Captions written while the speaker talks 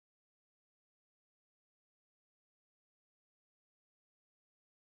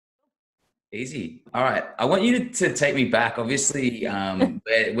Easy. All right. I want you to take me back. Obviously,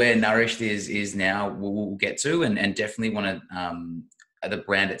 where Nourish'd is now, we'll get to, and definitely want to the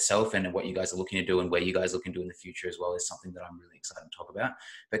brand itself and what you guys are looking to do and where you guys are looking to do in the future as well is something that I'm really excited to talk about.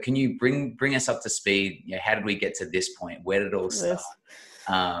 But can you bring us up to speed? You know, how did we get to this point? Where did it all start? This.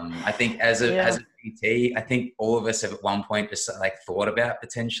 I think as Yeah. a PT, I think all of us have at one point just like thought about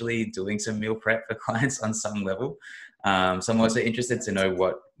potentially doing some meal prep for clients on some level. So I'm also interested to know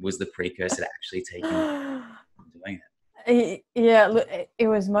what was the precursor to actually taking and doing Yeah, look, it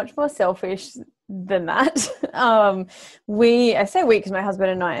was much more selfish than that. I say we because my husband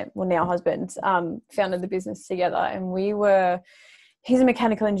and I, well, now husband, founded the business together, and he's a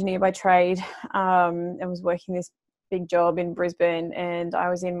mechanical engineer by trade, and was working this big job in Brisbane, and I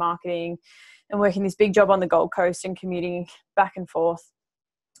was in marketing and working this big job on the Gold Coast and commuting back and forth.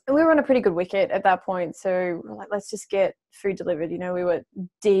 And we were on a pretty good wicket at that point, so we're like, let's just get food delivered. You know, we were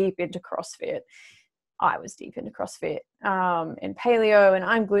deep into CrossFit. I was deep into CrossFit and paleo, and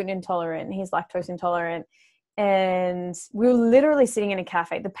I'm gluten intolerant and he's lactose intolerant. And we were literally sitting in a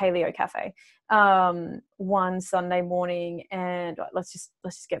cafe, the Paleo Cafe, one Sunday morning, and let's just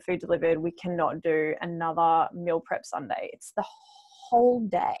get food delivered. We cannot do another meal prep Sunday. It's the whole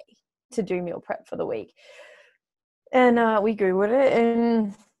day to do meal prep for the week. And we Googled it,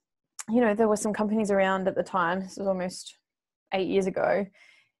 and you know, there were some companies around at the time. This was almost 8 years ago.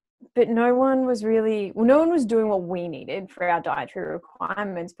 But no one was doing what we needed for our dietary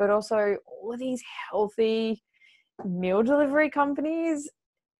requirements, but also all of these healthy meal delivery companies,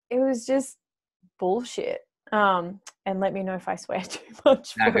 it was just bullshit. And let me know if I swear too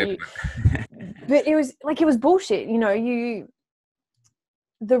much for you. But it was bullshit. You know,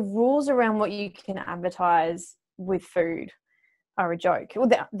 the rules around what you can advertise with food are a joke. Well,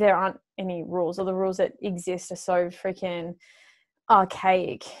 there aren't any rules, or the rules that exist are so freaking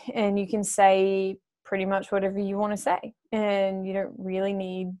archaic, and you can say pretty much whatever you want to say, and you don't really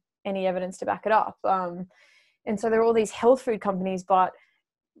need any evidence to back it up. And so there are all these health food companies, but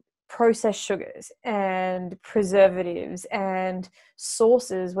processed sugars and preservatives and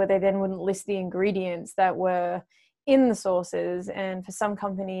sauces where they then wouldn't list the ingredients that were in the sauces. And for some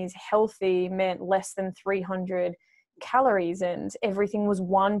companies, healthy meant less than 300 calories, and everything was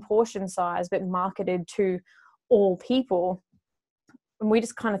one portion size but marketed to all people. And we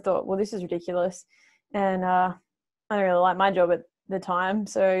just kind of thought, well, this is ridiculous. And I don't really like my job at the time.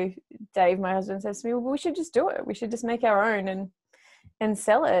 So Dave, my husband, says to me, well, we should just do it. We should just make our own and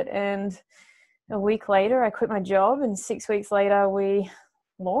sell it. And a week later, I quit my job. And 6 weeks later, we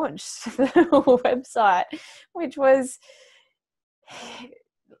launched the website, which was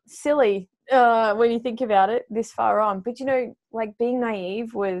silly when you think about it this far on. But, you know, like, being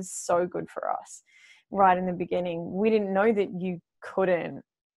naive was so good for us right in the beginning. We didn't know that you couldn't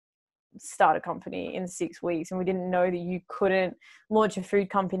start a company in 6 weeks, and we didn't know that you couldn't launch a food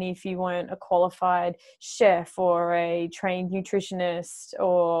company if you weren't a qualified chef or a trained nutritionist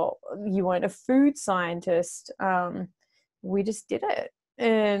or you weren't a food scientist. We just did it,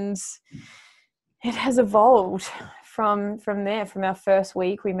 and it has evolved from there. From our first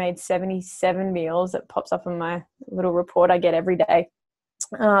week, we made 77 meals. That pops up on my little report I get every day.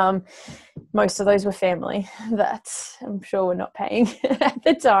 Most of those were family that I'm sure were not paying at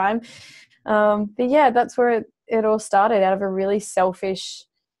the time. But yeah, that's where it all started, out of a really selfish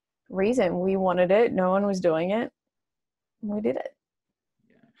reason. We wanted it. No one was doing it. We did it.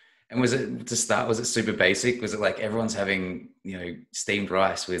 Yeah. And was it super basic? Was it like everyone's having, you know, steamed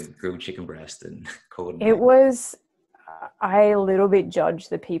rice with grilled chicken breast and cordon? It was, I a little bit judged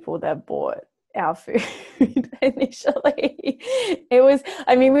the people that bought our food initially. It was,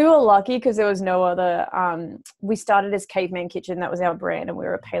 I mean, we were lucky because there was no other, we started as Caveman Kitchen, that was our brand, and we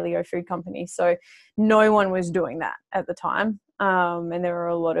were a paleo food company, so no one was doing that at the time. And there were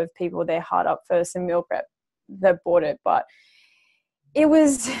a lot of people there hard up for some meal prep that bought it, but it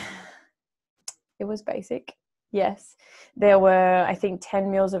was basic. Yes, there were, I think,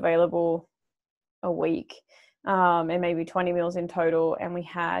 10 meals available a week. And maybe 20 meals in total. And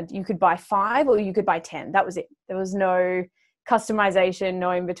you could buy 5 or you could buy 10. That was it. There was no customization, no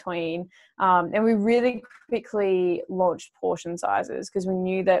in between. And we really quickly launched portion sizes, because we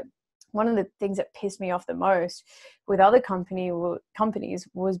knew that one of the things that pissed me off the most with other companies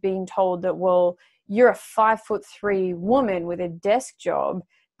was being told that, well, you're a 5'3" woman with a desk job,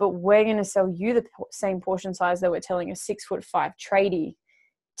 but we're going to sell you the same portion size that we're telling a 6'5" tradie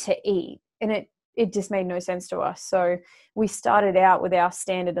to eat. And it just made no sense to us. So we started out with our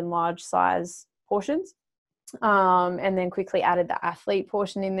standard and large size portions. And then quickly added the athlete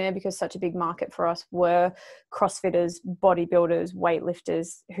portion in there because such a big market for us were CrossFitters, bodybuilders,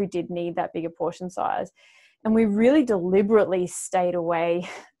 weightlifters who did need that bigger portion size. And we really deliberately stayed away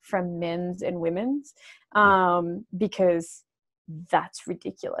from men's and women's because that's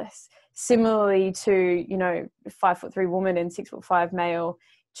ridiculous. Similarly to, you know, 5'3" woman and 6'5" male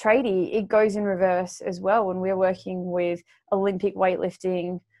tradie, it goes in reverse as well when we're working with Olympic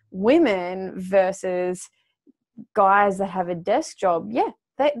weightlifting women versus guys that have a desk job. Yeah,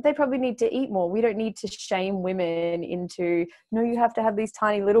 they probably need to eat more. We don't need to shame women into, no, you have to have these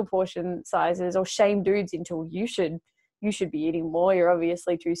tiny little portion sizes, or shame dudes into you should be eating more. You're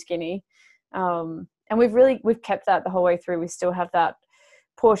obviously too skinny. And we've kept that the whole way through. We still have that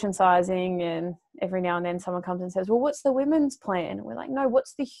portion sizing, and every now and then someone comes and says, well, what's the women's plan? And we're like, no,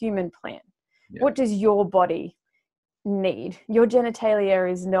 what's the human plan? Yeah. What does your body need? Your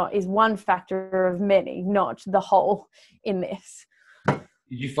genitalia is one factor of many, not the whole in this.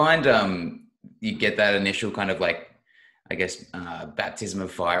 Did you find you get that initial kind of like, I guess, baptism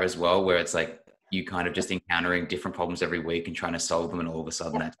of fire as well, where it's like you kind of just encountering different problems every week and trying to solve them, and all of a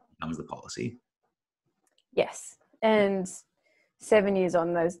sudden that becomes the policy? Yes. And 7 years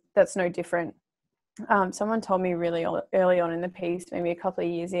on, that's no different. Someone told me really early on in the piece, maybe a couple of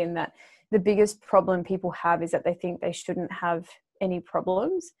years in, that the biggest problem people have is that they think they shouldn't have any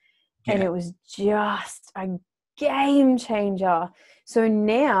problems. Yeah. And it was just a game changer. So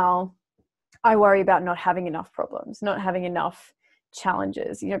now I worry about not having enough problems, not having enough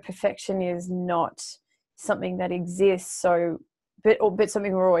challenges. You know, perfection is not something that exists. But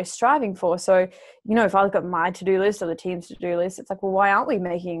something we're always striving for. So, you know, if I look at my to-do list or the team's to-do list, it's like, well, why aren't we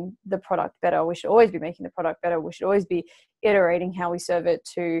making the product better? We should always be making the product better. We should always be iterating how we serve it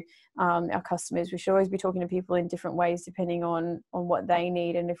to our customers. We should always be talking to people in different ways depending on what they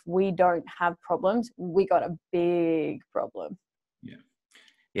need. And if we don't have problems, we got a big problem. Yeah.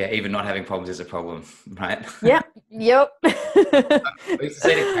 Yeah, even not having problems is a problem, right? Yeah. Yep. I used to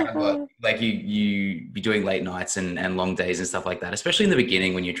say to Kat, like you be doing late nights and long days and stuff like that, especially in the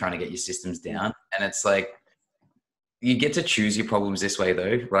beginning when you're trying to get your systems down. And it's like, you get to choose your problems this way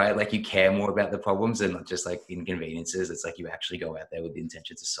though, right? Like you care more about the problems and not just like inconveniences. It's like you actually go out there with the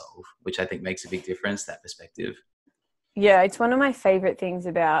intention to solve, which I think makes a big difference, that perspective. Yeah, it's one of my favorite things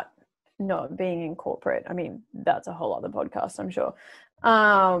about not being in corporate. I mean, that's a whole other podcast, I'm sure.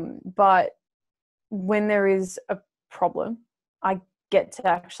 But when there is a problem, I get to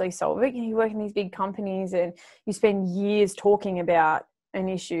actually solve it. You work in these big companies and you spend years talking about an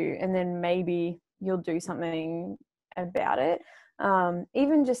issue, and then maybe you'll do something about it.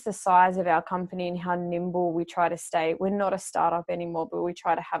 Even just the size of our company and how nimble we try to stay. We're not a startup anymore, but we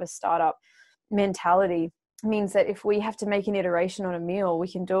try to have a startup mentality. It means that if we have to make an iteration on a meal, we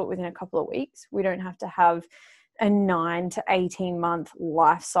can do it within a couple of weeks. We don't have to have a 9 to 18 month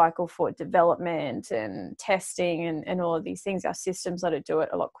life cycle for development and testing and all of these things. Our systems let it do it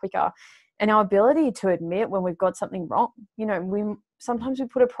a lot quicker. And our ability to admit when we've got something wrong. You know, sometimes we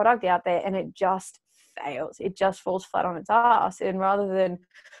put a product out there and it just fails. It just falls flat on its ass. And rather than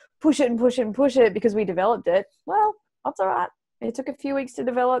push it and push it and push it because we developed it, well, that's all right. It took a few weeks to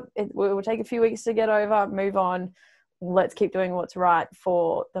develop. It will take a few weeks to get over, move on. Let's keep doing what's right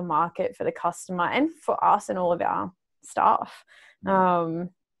for the market, for the customer, and for us and all of our staff.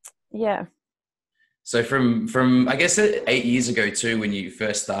 Yeah. So from I guess 8 years ago too, when you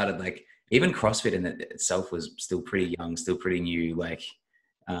first started, like even CrossFit in itself was still pretty young, still pretty new, like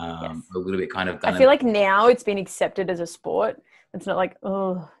yes. A little bit kind of done. I feel like now it's been accepted as a sport. It's not like,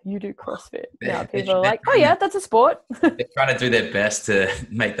 oh, you do CrossFit. Now people are like, oh yeah, that's a sport. They're trying to do their best to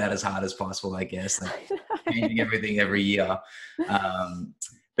make that as hard as possible, I guess. Like changing everything every year.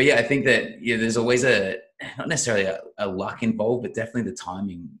 But yeah, I think that there's always not necessarily a luck involved, but definitely the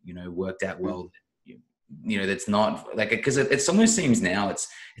timing, worked out well. That's not like, because it almost seems now it's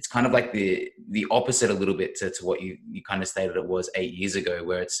kind of like the opposite a little bit to what you kind of stated it was 8 years ago,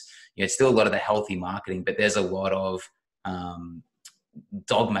 where it's it's still a lot of the healthy marketing, but there's a lot of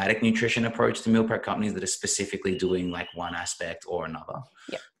dogmatic nutrition approach to meal prep companies that are specifically doing like one aspect or another.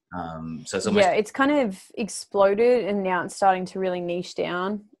 Yeah. So it's almost, it's kind of exploded, and now it's starting to really niche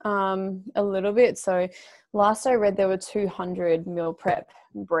down a little bit. So last I read, there were 200 meal prep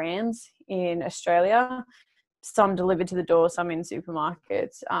brands in Australia, some delivered to the door, some in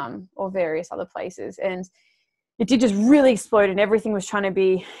supermarkets, or various other places. And it did just really explode, and everything was trying to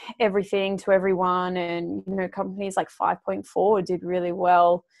be everything to everyone. And, companies like 5.4 did really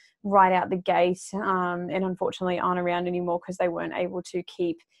well right out the gate, and unfortunately aren't around anymore because they weren't able to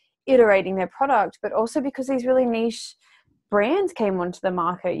keep iterating their product, but also because these really niche brands came onto the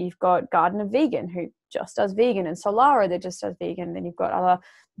market. You've got Gardener Vegan, who just does vegan, and Solara that just does vegan. Then you've got other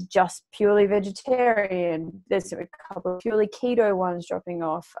just purely vegetarian. There's a couple of purely keto ones dropping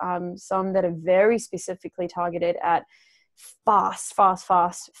off. Some that are very specifically targeted at fast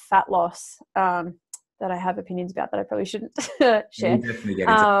fat loss, that I have opinions about that I probably shouldn't share.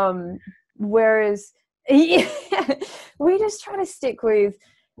 Whereas yeah, we just try to stick with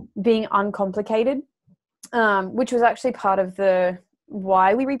being uncomplicated, which was actually part of the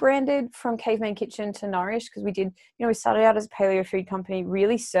why we rebranded from Caveman Kitchen to Nourish'd, because we did, we started out as a paleo food company,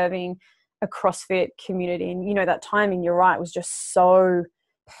 really serving a CrossFit community. And, that timing, you're right, was just so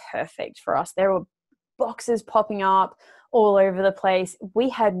perfect for us. There were boxes popping up all over the place. We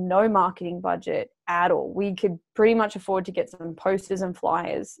had no marketing budget at all. We could pretty much afford to get some posters and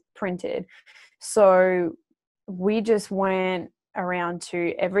flyers printed. So we just went around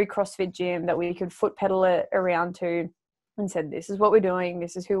to every CrossFit gym that we could foot pedal it around to and said, this is what we're doing.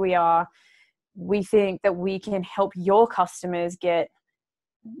 This is who we are. We think that we can help your customers get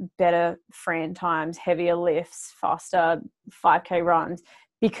better Fran times, heavier lifts, faster 5K runs,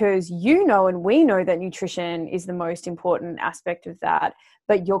 because and we know that nutrition is the most important aspect of that,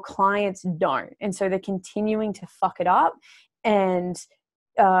 but your clients don't. And so they're continuing to fuck it up and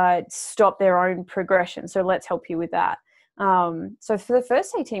stop their own progression. So let's help you with that. So for the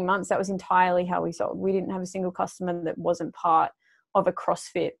first 18 months, that was entirely how we sold. We didn't have a single customer that wasn't part of a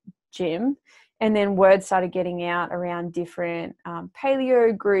CrossFit gym. And then word started getting out around different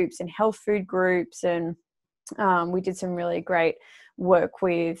paleo groups and health food groups. And we did some really great work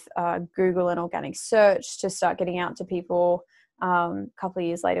with Google and organic search to start getting out to people. A couple of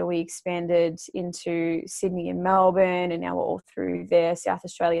years later, we expanded into Sydney and Melbourne, and now we're all through there, South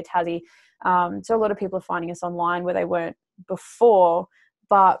Australia, Tassie. So a lot of people are finding us online where they weren't before.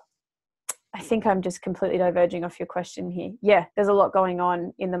 But I think I'm just completely diverging off your question here. Yeah, there's a lot going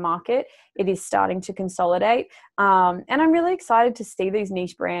on in the market. It is starting to consolidate. And I'm really excited to see these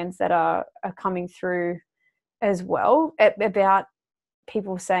niche brands that are coming through as well, about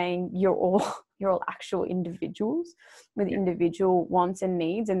people saying you're all actual individuals with individual wants and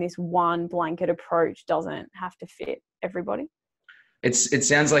needs, and this one blanket approach doesn't have to fit everybody. It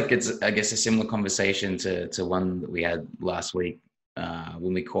sounds like it's, I guess, a similar conversation to one that we had last week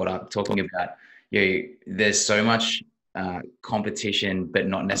when we caught up, talking about, there's so much competition, but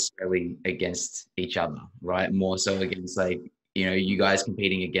not necessarily against each other, right? More so against you guys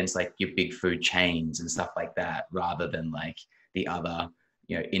competing against your big food chains and stuff like that, rather than the other,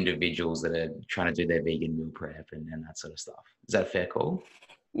 individuals that are trying to do their vegan meal prep and that sort of stuff. Is that a fair call?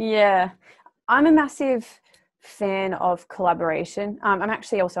 Yeah. I'm a massive fan of collaboration. I'm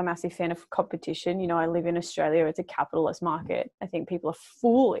actually also a massive fan of competition. I live in Australia. It's a capitalist market. I think people are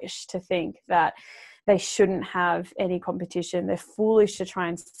foolish to think that they shouldn't have any competition. They're foolish to try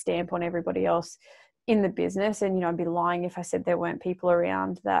and stamp on everybody else in the business. And, I'd be lying if I said there weren't people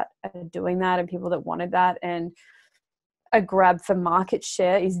around that are doing that and people that wanted that. And a grab for market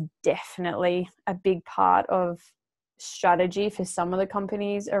share is definitely a big part of strategy for some of the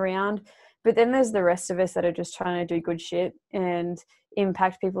companies around. But then there's the rest of us that are just trying to do good shit and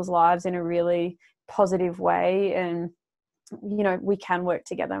impact people's lives in a really positive way. And, we can work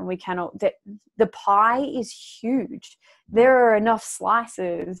together, and we cannot, the pie is huge. There are enough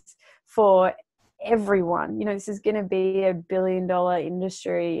slices for everyone. This is going to be $1 billion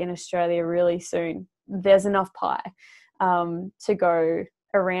industry in Australia really soon. There's enough pie to go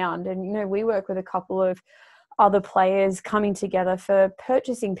around. And, we work with a couple of other players coming together for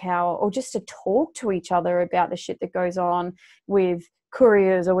purchasing power, or just to talk to each other about the shit that goes on with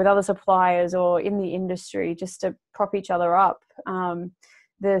couriers or with other suppliers or in the industry, just to prop each other up. The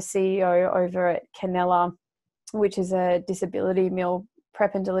CEO over at Canella, which is a disability meal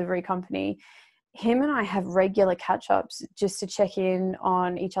prep and delivery company, him and I have regular catch-ups just to check in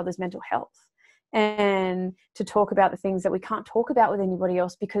on each other's mental health and to talk about the things that we can't talk about with anybody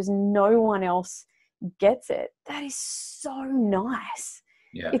else because no one else gets it. That is so nice.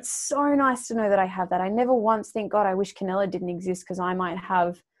 Yeah. It's so nice to know that I have that. I never once think, God, I wish Canella didn't exist because I might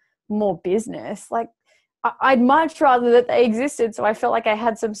have more business. I'd much rather that they existed, so I felt like I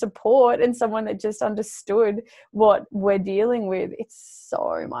had some support and someone that just understood what we're dealing with. It's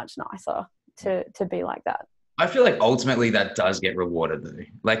so much nicer to be like that. I feel like ultimately that does get rewarded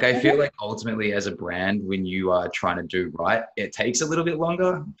though. I feel like ultimately as a brand, when you are trying to do right, it takes a little bit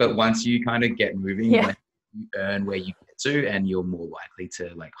longer, but once you kind of get moving, you earn where you get to, and you're more likely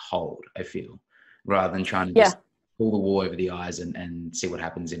to hold, I feel, rather than trying to just pull the wool over the eyes and see what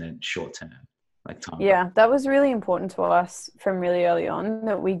happens in a short term, time. Yeah, that was really important to us from really early on,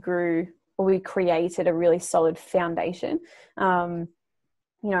 that we grew we created a really solid foundation.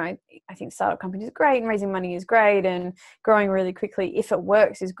 You know, I think startup companies are great and raising money is great and growing really quickly, if it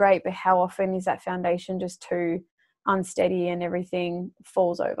works, is great. But how often is that foundation just too unsteady and everything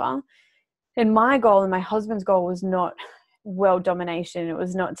falls over? And my goal and my husband's goal was not world domination. It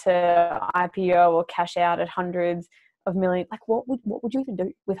was not to IPO or cash out at hundreds of millions. Like, what would you even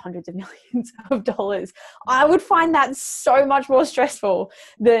do with hundreds of millions of dollars? I would find that so much more stressful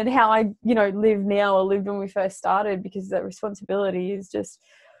than how I, you know, live now or lived when we first started, because that responsibility is just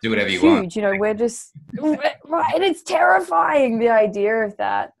do whatever you huge. want. You know, we're just right, and it's terrifying, the idea of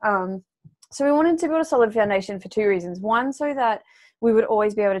that. So we wanted to build a solid foundation for two reasons. One, so that we would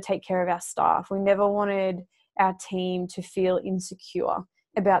always be able to take care of our staff. We never wanted our team to feel insecure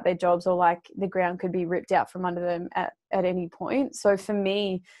about their jobs, or like the ground could be ripped out from under them at any point. So for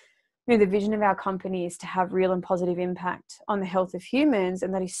me, you know, the vision of our company is to have real and positive impact on the health of humans.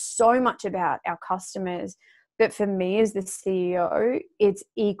 And that is so much about our customers. But for me as the CEO, it's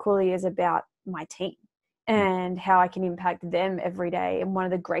equally as about my team and how I can impact them every day. And one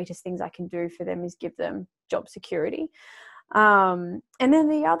of the greatest things I can do for them is give them job security. And then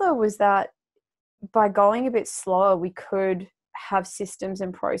the other was that by going a bit slower, we could have systems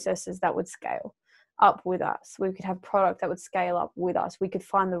and processes that would scale up with us. We could have product that would scale up with us. We could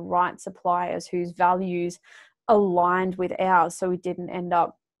find the right suppliers whose values aligned with ours, so we didn't end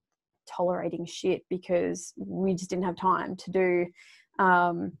up tolerating shit because we just didn't have time to do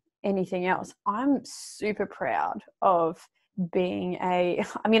anything else. I'm super proud of being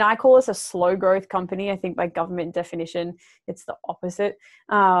I call us a slow growth company. I think by government definition, it's the opposite.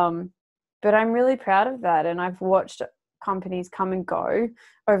 But I'm really proud of that. And I've watched companies come and go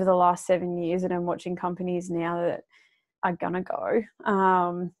over the last 7 years, and I'm watching companies now that are gonna go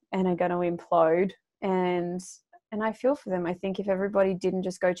and are gonna implode. And I feel for them. I think if everybody didn't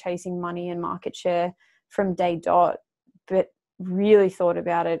just go chasing money and market share from day dot, but really thought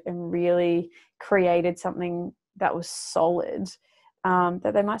about it and really created something that was solid,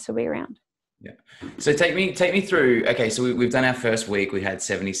 that they might still be around. Yeah. So take me through. Okay, so we've done our first week. We had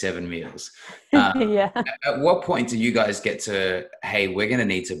 77 meals. Yeah. At what point do you guys get to, hey, we're going to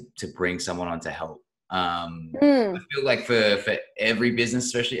need to bring someone on to help? I feel like for every business,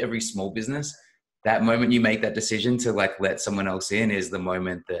 especially every small business, that moment you make that decision to like let someone else in is the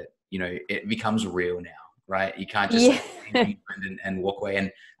moment that, you know, it becomes real now, right? You can't just and walk away.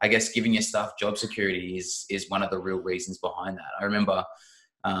 And I guess giving your staff job security is one of the real reasons behind that. I remember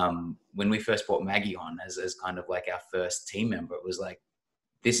when we first brought Maggie on as kind of like our first team member, it was like,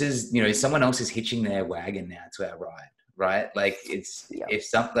 this is, you know, someone else is hitching their wagon now to our ride, right? Like if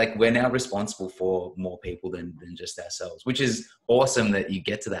something, like we're now responsible for more people than just ourselves, which is awesome that you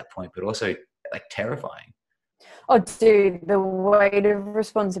get to that point, but also like terrifying. Oh, dude, the weight of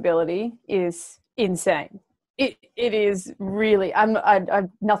responsibility is insane. It is really, I've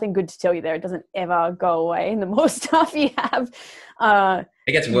nothing good to tell you there. It doesn't ever go away. And the more stuff you have,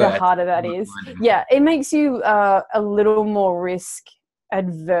 it gets worse. The harder that is. Yeah, it makes you a little more risk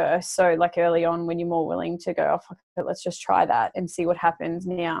adverse. So like early on when you're more willing to go, oh, fuck it, let's just try that and see what happens.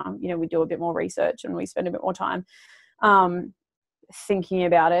 Now, you know, we do a bit more research and we spend a bit more time thinking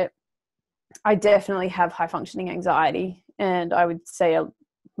about it. I definitely have high functioning anxiety, and I would say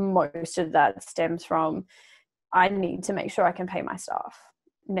most of that stems from I need to make sure I can pay my staff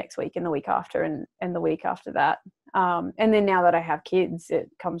next week and the week after and the week after that. And then now that I have kids, it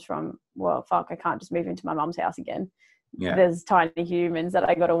comes from, well, fuck, I can't just move into my mum's house again. Yeah. There's tiny humans that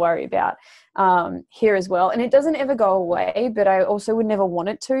I got to worry about here as well. And it doesn't ever go away, but I also would never want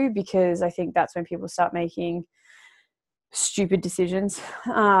it to, because I think that's when people start making stupid decisions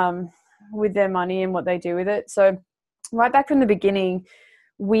with their money and what they do with it. So right back from the beginning,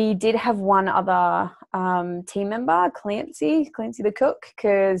 we did have one other team member, Clancy the cook,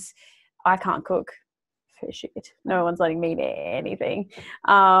 because I can't cook for shit. No one's letting me do anything.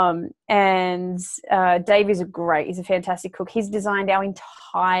 And Dave is he's a fantastic cook. He's designed our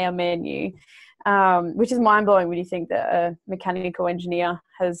entire menu, which is mind-blowing when you think that a mechanical engineer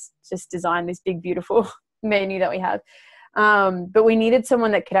has just designed this big, beautiful menu that we have. But we needed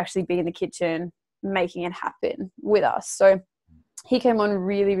someone that could actually be in the kitchen making it happen with us. So he came on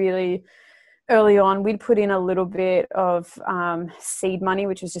really, really early on. We'd put in a little bit of seed money,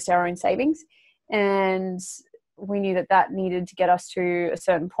 which was just our own savings. And we knew that needed to get us to a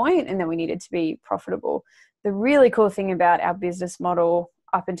certain point, and then we needed to be profitable. The really cool thing about our business model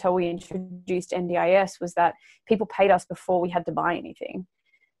up until we introduced NDIS was that people paid us before we had to buy anything.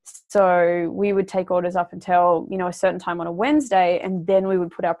 So we would take orders up until, you know, a certain time on a Wednesday, and then we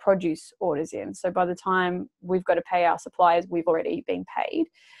would put our produce orders in. So by the time we've got to pay our suppliers, we've already been paid.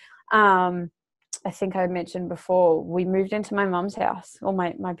 I think I mentioned before, we moved into my mum's house, or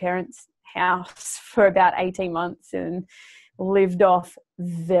my parents' house, for about 18 months and lived off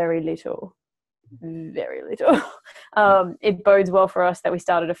very little. Very little. It bodes well for us that we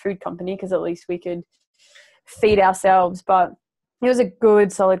started a food company, because at least we could feed ourselves. But it was a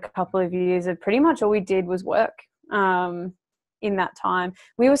good solid couple of years of pretty much all we did was work in that time.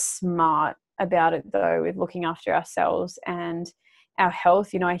 We were smart about it though, with looking after ourselves and our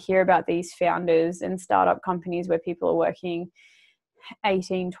health. You know, I hear about these founders and startup companies where people are working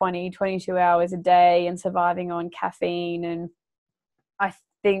 18, 20, 22 hours a day and surviving on caffeine. And I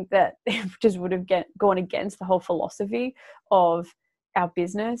think that it just would have gone against the whole philosophy of our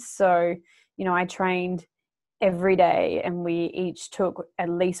business. So, you know, I trained every day, and we each took at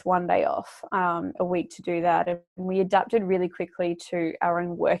least one day off a week to do that. And we adapted really quickly to our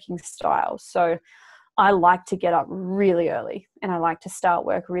own working style. So I like to get up really early, and I like to start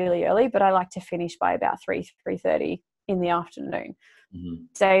work really early, but I like to finish by about 3:30 in the afternoon. Mm-hmm.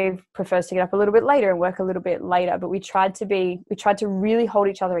 Dave prefers to get up a little bit later and work a little bit later, but we tried to really hold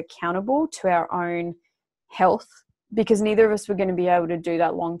each other accountable to our own health, because neither of us were going to be able to do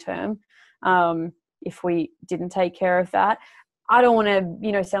that long term if we didn't take care of that. I don't want to,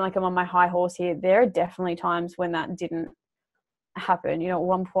 you know, sound like I'm on my high horse here. There are definitely times when that didn't happen. You know, at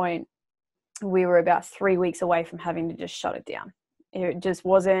one point we were about 3 weeks away from having to just shut it down. It just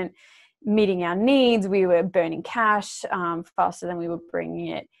wasn't meeting our needs. We were burning cash faster than we were bringing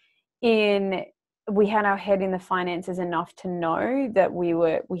it in. We had our head in the finances enough to know that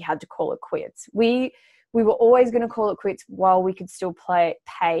we had to call it quits. We were always going to call it quits while we could still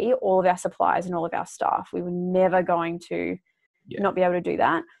pay all of our suppliers and all of our staff. We were never going to not be able to do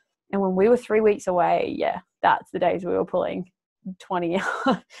that. And when we were 3 weeks away, that's the days we were pulling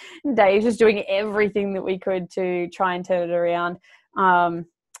 20-hour days, just doing everything that we could to try and turn it around.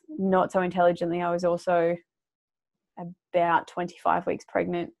 Not so intelligently, I was also about 25 weeks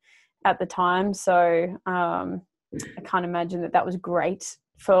pregnant at the time. So I can't imagine that was great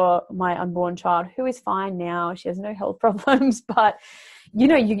for my unborn child, who is fine now. She has no health problems, but you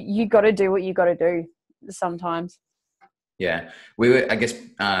know, you got to do what you got to do sometimes. Yeah, we were, I guess,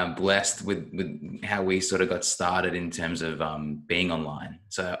 blessed with how we sort of got started in terms of being online.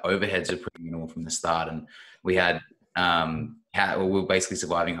 So overheads are pretty minimal from the start, and we had we were basically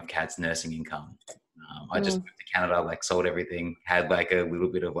surviving off Kat's nursing income. I just moved to Canada, like sold everything, had like a little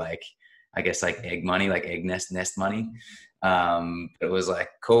bit of like, I guess like egg money, like egg nest money. It was like,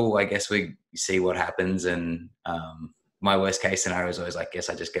 cool, I guess we see what happens. And my worst case scenario is always like, guess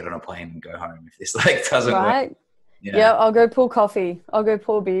I just get on a plane and go home if this like doesn't work. Yeah, I'll go pull coffee. I'll go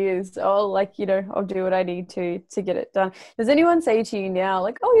pull beers. I'll I'll do what I need to get it done. Does anyone say to you now,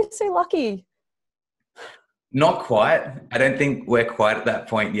 like, oh, you're so lucky? Not quite. I don't think we're quite at that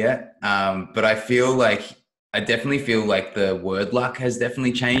point yet. But I definitely feel like the word luck has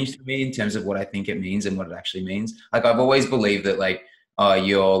definitely changed for me in terms of what I think it means and what it actually means. Like I've always believed that like,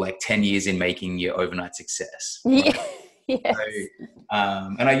 you're like 10 years in making your overnight success. Right? Yeah. Yes.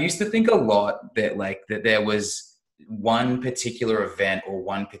 So, and I used to think a lot that there was one particular event or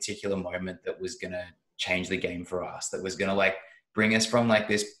one particular moment that was going to change the game for us, that was going to like bring us from like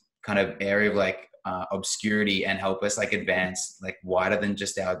this kind of area of like obscurity and help us like advance like wider than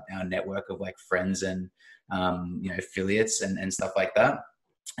just our network of like friends and affiliates and stuff like that.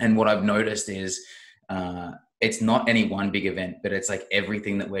 And what I've noticed is it's not any one big event, but it's like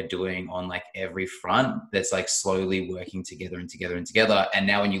everything that we're doing on like every front that's like slowly working together and together and together. And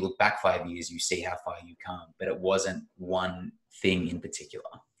now when you look back 5 years, you see how far you come, but it wasn't one thing in particular.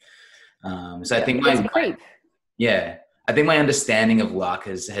 So I think I think my understanding of luck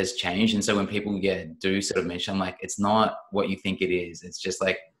has changed. And so when people do sort of mention, I'm like, it's not what you think it is. It's just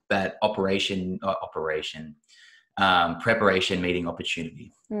like that preparation meeting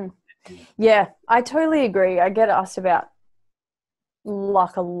opportunity. Yeah, I totally agree. I get asked about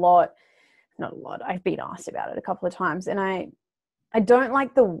luck a lot. Not a lot. I've been asked about it a couple of times, and I don't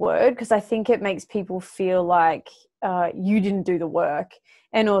like the word because I think it makes people feel like you didn't do the work,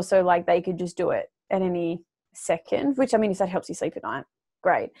 and also like they could just do it at any second, which I mean, if that helps you sleep at night,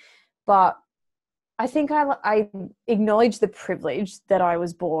 great. But I think I acknowledge the privilege that I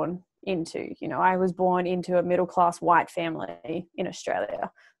was born into. You know, I was born into a middle-class white family in Australia.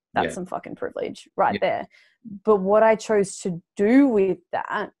 That's some fucking privilege right there. But what I chose to do with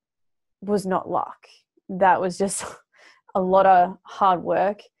that was not luck. That was just a lot of hard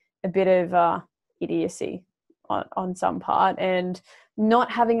work, a bit of idiocy on some part, and not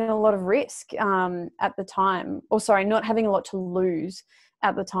having a lot of risk at the time. Not having a lot to lose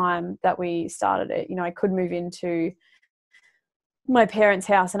at the time that we started it. You know, I could move into my parents'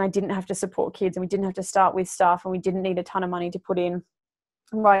 house and I didn't have to support kids and we didn't have to start with staff and we didn't need a ton of money to put in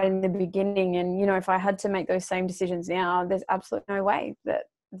right in the beginning. And, you know, if I had to make those same decisions now, there's absolutely no way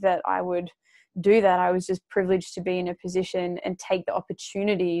that I would do that. I was just privileged to be in a position and take the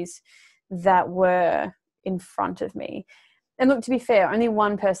opportunities that were in front of me. And look, to be fair, only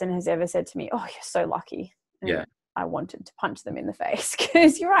one person has ever said to me, "Oh, you're so lucky." And Yeah. I wanted to punch them in the face,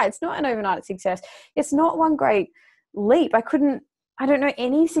 because you're right. It's not an overnight success. It's not one great leap. I don't know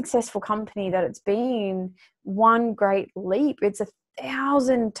any successful company that it's been one great leap. It's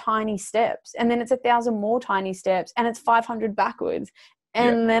 1,000 tiny steps, and then it's 1,000 more tiny steps, and it's 500 backwards,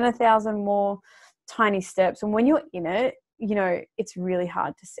 and then 1,000 more tiny steps. And when you're in it, you know, it's really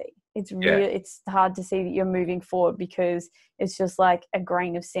hard to see. It's hard to see that you're moving forward, because it's just like a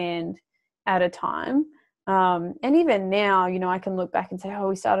grain of sand at a time. And even now, you know, I can look back and say, oh,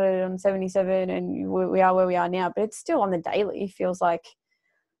 we started on 77 and we are where we are now, but it's still on the daily feels like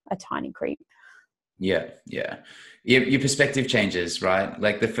a tiny creep. Yeah. Your perspective changes, right?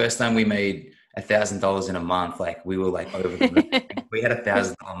 Like the first time we made $1,000 in a month, like we were like over the moon. If we had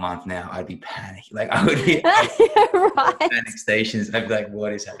 $1,000 a month now, I'd be panicking. Like I would be right. Panic stations. I'd be like,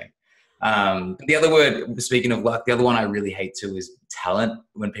 what is happening? The other word, speaking of luck, the other one I really hate too is talent.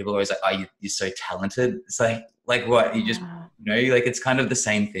 When people are always like, oh, you're so talented. It's like what? You just, you know, like it's kind of the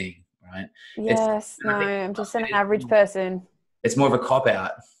same thing, right? Yes. I'm just an average person. It's more of a cop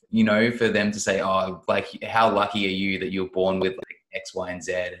out, you know, for them to say, oh, like how lucky are you that you're born with like X, Y, and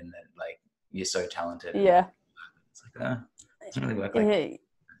Z, and that like you're so talented. Yeah. It's like, it doesn't really work like that.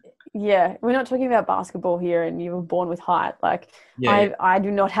 Yeah, we're not talking about basketball here and you were born with height. Like I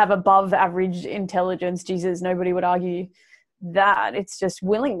do not have above average intelligence. Jesus, nobody would argue that. It's just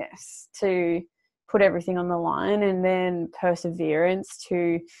willingness to put everything on the line, and then perseverance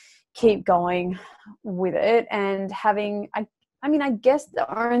to keep going with it, and having, I mean, I guess the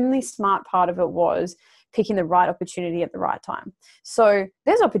only smart part of it was picking the right opportunity at the right time. So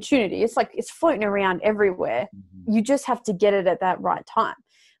there's opportunity. It's like it's floating around everywhere. Mm-hmm. You just have to get it at that right time.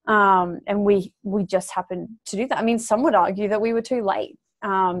 And we just happened to do that. I mean, some would argue that we were too late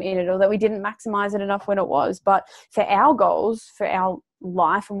in it, or that we didn't maximize it enough when it was. But for our goals, for our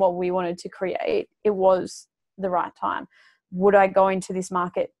life and what we wanted to create, it was the right time. Would I go into this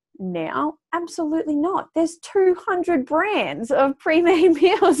market now? Absolutely not. There's 200 brands of pre-made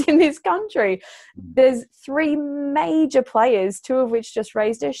meals in this country. There's 3 major players, 2 of which just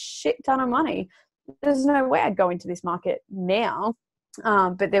raised a shit ton of money. There's no way I'd go into this market now.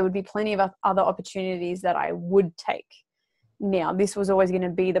 But there would be plenty of other opportunities that I would take now. This was always going to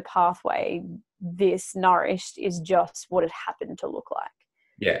be the pathway. This Nourish'd is just what it happened to look like.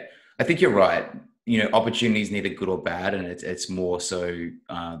 Yeah, I think you're right. You know, opportunities neither good or bad, and it's more so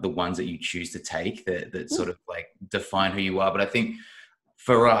the ones that you choose to take that sort of like define who you are. But I think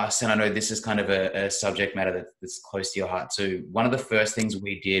for us, and I know this is kind of a subject matter that's close to your heart too, one of the first things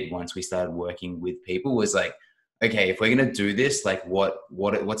we did once we started working with people was like, okay, if we're going to do this, like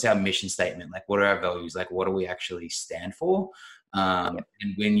what's our mission statement? Like what are our values? Like what do we actually stand for? And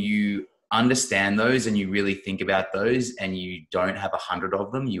when you understand those and you really think about those, and you don't have 100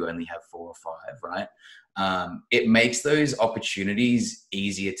 of them, you only have 4 or 5, right? It makes those opportunities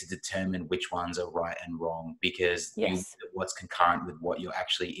easier to determine which ones are right and wrong, because what's concurrent with what you're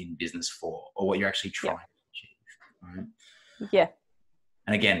actually in business for, or what you're actually trying to achieve, right? Yeah.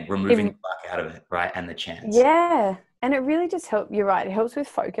 And again, removing the luck out of it, right? And the chance. Yeah. And it really just helps. You're right. It helps with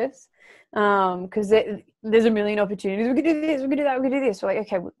focus. Because there's a million opportunities. We could do this, we could do that, we could do this. We're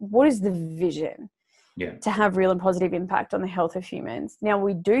like, okay, what is the vision to have real and positive impact on the health of humans? Now,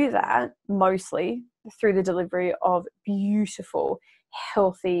 we do that mostly through the delivery of beautiful,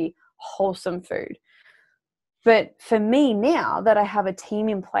 healthy, wholesome food. But for me now that I have a team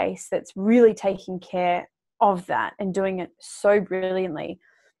in place that's really taking care of that and doing it so brilliantly,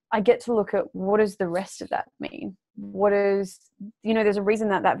 I get to look at what does the rest of that mean? What is, you know, there's a reason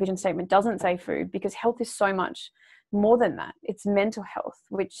that vision statement doesn't say food, because health is so much more than that. It's mental health,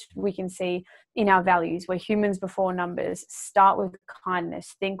 which we can see in our values. We're humans before numbers. Start with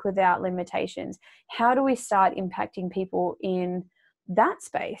kindness. Think without limitations. How do we start impacting people in that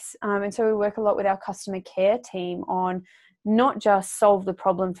space? And so we work a lot with our customer care team on not just solve the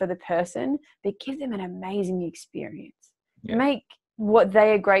problem for the person, but give them an amazing experience. Make what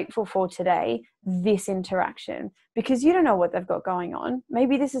they are grateful for today this interaction, because you don't know what they've got going on.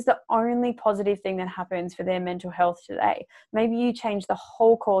 Maybe this is the only positive thing that happens for their mental health today. Maybe you change the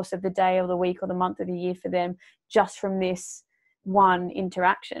whole course of the day or the week or the month or the year for them just from this one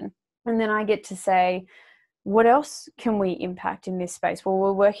interaction. And then I get to say, what else can we impact in this space? Well,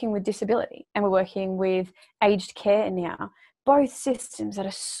 we're working with disability, and we're working with aged care now, both systems that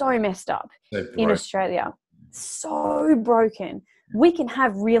are so messed up in Australia, so broken. We can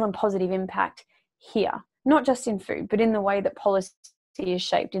have real and positive impact here, not just in food, but in the way that policy is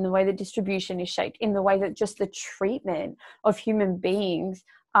shaped, in the way that distribution is shaped, in the way that just the treatment of human beings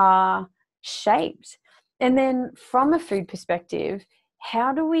are shaped. And then from a food perspective,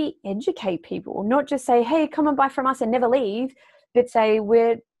 how do we educate people? Not just say, hey, come and buy from us and never leave, but say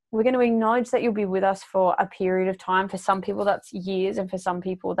we're going to acknowledge that you'll be with us for a period of time. For some people, that's years, and for some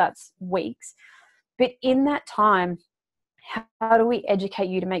people, that's weeks. But in that time, how do we educate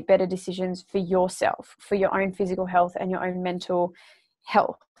you to make better decisions for yourself, for your own physical health and your own mental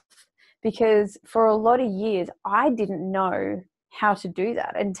health? Because for a lot of years, I didn't know how to do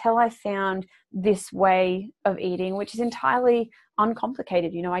that until I found this way of eating, which is entirely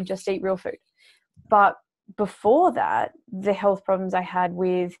uncomplicated. You know, I just eat real food. But before that, the health problems I had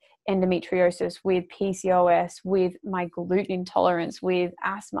with endometriosis, with PCOS, with my gluten intolerance, with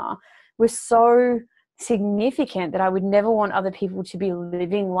asthma were so significant that I would never want other people to be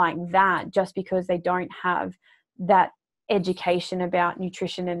living like that just because they don't have that education about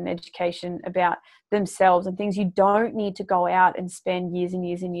nutrition and education about themselves and things. You don't need to go out and spend years and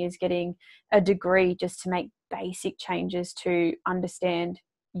years and years getting a degree just to make basic changes to understand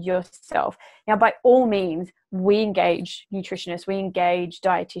yourself. Now, by all means, we engage nutritionists, we engage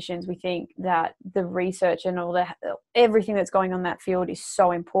dietitians. We think that the research and all that, everything that's going on in that field is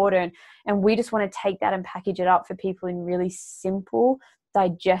so important. And we just want to take that and package it up for people in really simple,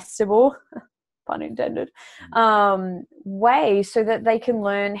 digestible, pun intended, way so that they can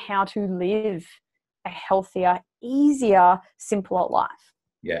learn how to live a healthier, easier, simpler life.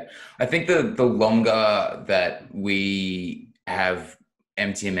 Yeah. I think the longer that we have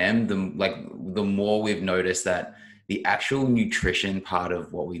MTMM, the more we've noticed that the actual nutrition part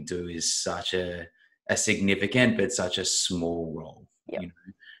of what we do is such a significant but such a small role. Yep. You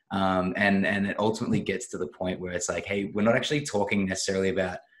know? And it ultimately gets to the point where it's like, hey, we're not actually talking necessarily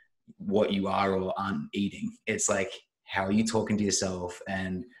about what you are or aren't eating. It's like, how are you talking to yourself,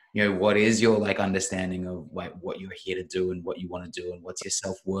 and you know, what is your like understanding of like what you're here to do and what you want to do, and what's your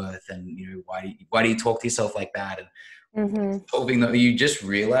self-worth, and you know, why do you talk to yourself like that? And solving that, you just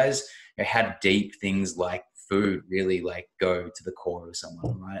realize, you know, how deep things like food really like go to the core of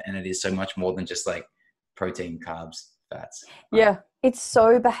someone, right? And it is so much more than just like protein, carbs, fats. Right? Yeah, it's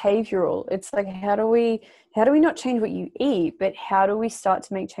so behavioral. It's like, how do we not change what you eat, but how do we start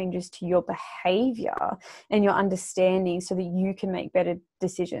to make changes to your behavior and your understanding so that you can make better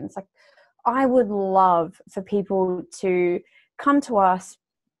decisions? Like, I would love for people to come to us,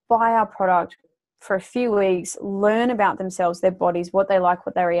 buy our product for a few weeks, learn about themselves, their bodies, what they like,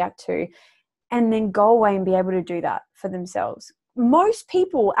 what they react to, and then go away and be able to do that for themselves. Most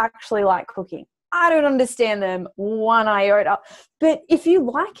people actually like cooking. I don't understand them one iota. But if you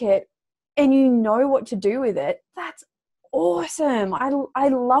like it and you know what to do with it, that's awesome. I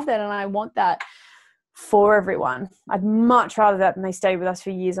love that, and I want that for everyone. I'd much rather that than they stayed with us for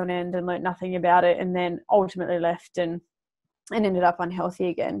years on end and learned nothing about it and then ultimately left and ended up unhealthy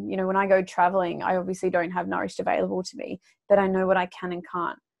again. You know, when I go traveling, I obviously don't have Nourish'd available to me, but I know what I can and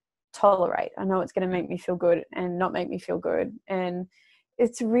can't tolerate. I know it's going to make me feel good and not make me feel good. And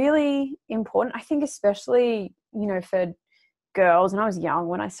it's really important, I think, especially, you know, for girls. And I was young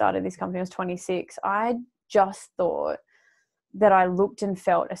when I started this company. I was 26. I just thought that I looked and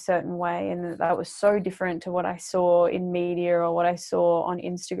felt a certain way, and that was so different to what I saw in media or what I saw on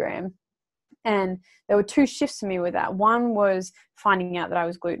Instagram. And there were two shifts for me with that. One was finding out that I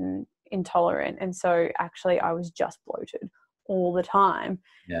was gluten intolerant, and so actually I was just bloated all the time.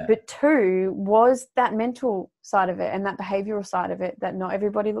 Yeah. But two was that mental side of it and that behavioral side of it, that not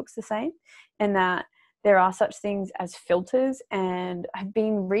everybody looks the same, and that there are such things as filters. And I've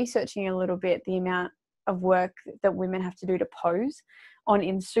been researching a little bit the amount of work that women have to do to pose on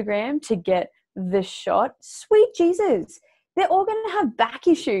Instagram to get the shot. Sweet Jesus, they're all going to have back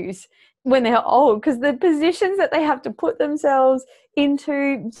issues when they're old, because the positions that they have to put themselves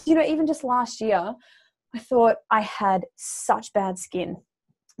into, you know, even just last year, I thought I had such bad skin.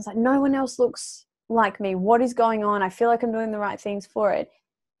 I was like, no one else looks like me. What is going on? I feel like I'm doing the right things for it.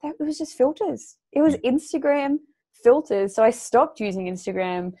 It was just filters. It was Instagram filters. So I stopped using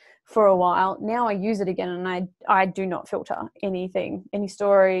Instagram for a while. Now I use it again, and I do not filter anything, any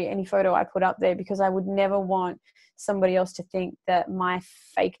story, any photo I put up there, because I would never want somebody else to think that my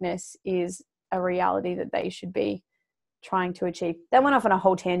fakeness is a reality that they should be trying to achieve. That went off on a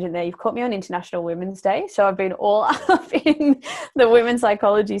whole tangent there. You've caught me on International Women's Day, so I've been all up in the women's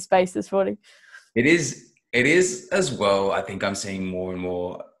psychology space this morning. It is as well. I think I'm seeing more and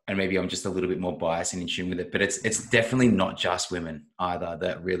more and maybe I'm just a little bit more biased and in tune with it, but it's definitely not just women either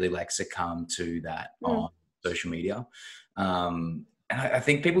that really like succumb to that on social media. And I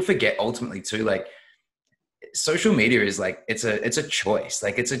think people forget ultimately too, like social media is like, it's a choice.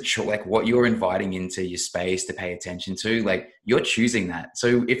 Like like what you're inviting into your space to pay attention to, like you're choosing that.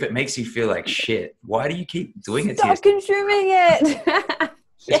 So if it makes you feel like shit, why do you keep doing it? Stop consuming it.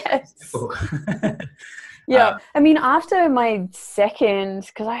 Yes. Yeah. I mean, after my second,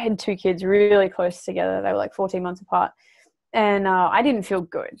 because I had two kids really close together, they were like 14 months apart. And I didn't feel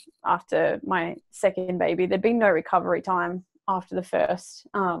good after my second baby. There'd been no recovery time after the first.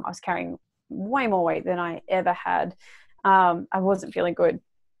 I was carrying way more weight than I ever had. I wasn't feeling good.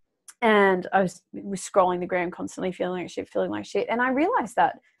 And I was scrolling the gram constantly, feeling like shit. And I realized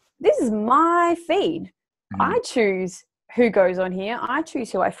that this is my feed. I choose who goes on here. I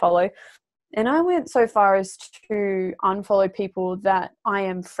choose who I follow. And I went so far as to unfollow people that I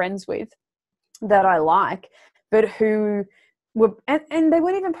am friends with, that I like, but who were, and they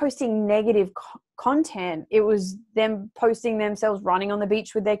weren't even posting negative content. It was them posting themselves running on the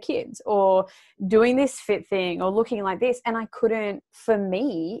beach with their kids or doing this fit thing or looking like this. And I couldn't, for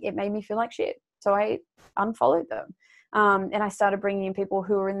me, it made me feel like shit. So I unfollowed them. And I started bringing in people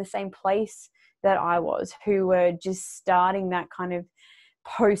who were in the same place that I was, who were just starting that kind of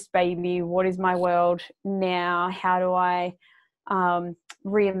post-baby, what is my world now? How do I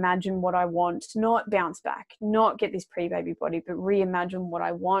reimagine what I want? Not bounce back, not get this pre-baby body, but reimagine what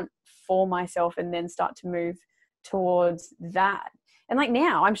I want for myself and then start to move towards that. And like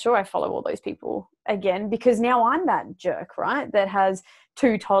now, I'm sure I follow all those people again because now I'm that jerk, right? That has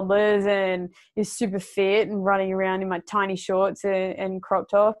two toddlers and is super fit and running around in my tiny shorts and crop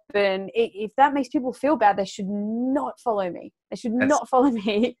top. And if that makes people feel bad, they should not follow me. They should not follow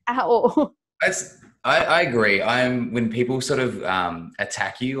me at all. I agree. When people sort of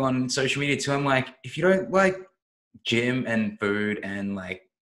attack you on social media too, I'm like, if you don't like gym and food and like,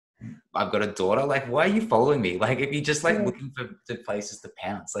 I've got a daughter, like, why are you following me? Like, if you're just like looking for places to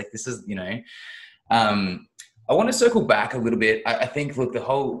pounce, like this is, I want to circle back a little bit. I think, look, the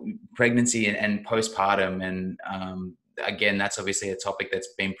whole pregnancy and postpartum, and again, that's obviously a topic that's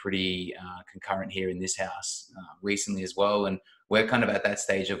been pretty concurrent here in this house recently as well. And we're kind of at that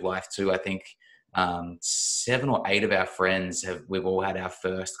stage of life too. I think 7 or 8 of our friends we've all had our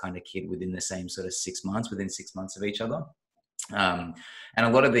first kind of kid within the same sort of 6 months, within 6 months of each other. And a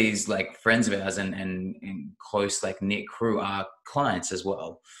lot of these like friends of ours and close like knit crew are clients as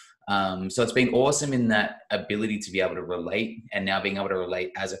well. So it's been awesome in that ability to be able to relate, and now being able to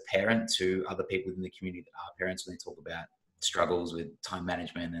relate as a parent to other people within the community that are parents when they talk about struggles with time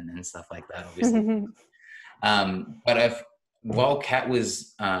management and stuff like that, obviously. But while Kat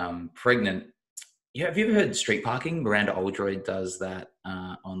was pregnant, have you ever heard street parking? Miranda Oldroyd does that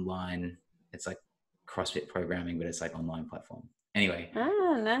online. It's like CrossFit programming, but it's like online platform. Anyway,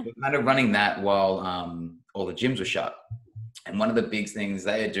 no. We're kind of running that while all the gyms were shut. And one of the big things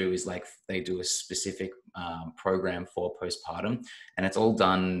they do is like they do a specific program for postpartum, and it's all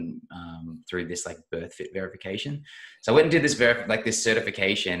done through this like birth fit verification. So I went and did this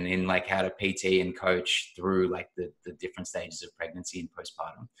certification in like how to PT and coach through like the different stages of pregnancy and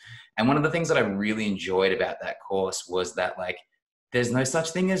postpartum. And one of the things that I really enjoyed about that course was that like there's no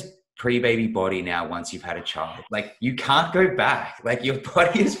such thing as pre-baby body now once you've had a child. Like you can't go back. Like your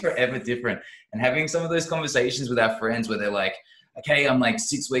body is forever different. And having some of those conversations with our friends where they're like, okay, I'm like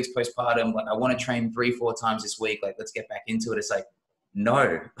 6 weeks postpartum, like I want to train 3-4 times this week, like let's get back into it. It's like,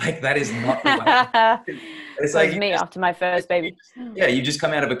 no, like that is not the way. It's like me after my first baby. Yeah, you just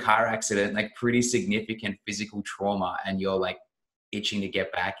come out of a car accident, like pretty significant physical trauma, and you're like itching to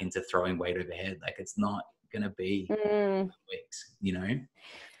get back into throwing weight overhead. Like it's not gonna be weeks,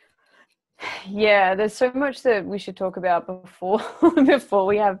 Yeah, there's so much that we should talk about before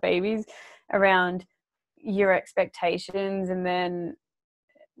we have babies around your expectations and then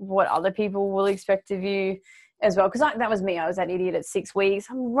what other people will expect of you as well. Because that was me. I was that idiot at 6 weeks.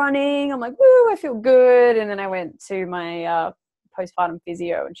 I'm running. I'm like, woo, I feel good. And then I went to my postpartum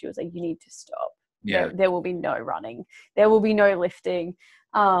physio and she was like, you need to stop. Yeah. There will be no running. There will be no lifting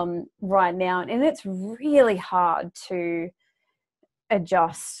right now. And it's really hard to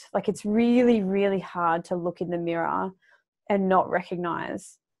adjust. Like it's really, really hard to look in the mirror and not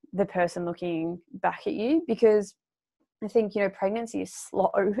recognize the person looking back at you, because I think, pregnancy is slow.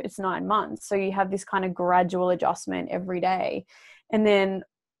 It's 9 months. So you have this kind of gradual adjustment every day. And then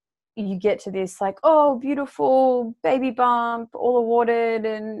you get to this like, oh, beautiful baby bump, all awarded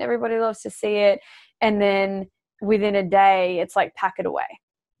and everybody loves to see it. And then within a day, it's like, pack it away.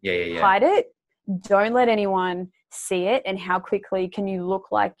 Yeah. Hide it. Don't let anyone see it, and how quickly can you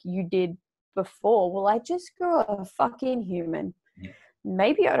look like you did before? Well, I just grew a fucking human. Yeah.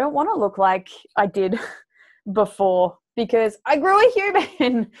 Maybe I don't want to look like I did before because I grew a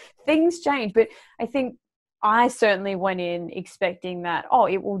human. Things change. But I think I certainly went in expecting that, oh,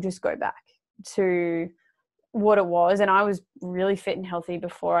 it will just go back to what it was. And I was really fit and healthy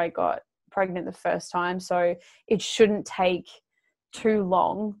before I got pregnant the first time. So it shouldn't take too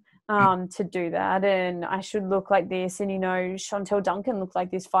long to do that. And I should look like this. And, you know, Chantel Duncan looked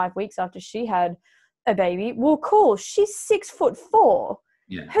like this 5 weeks after she had a baby. Well, cool. She's 6'4".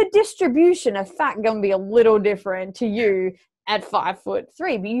 Yeah. Her distribution of fat gonna be a little different to you at 5'3",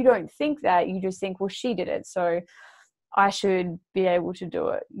 but you don't think that. You just think, well, she did it, so I should be able to do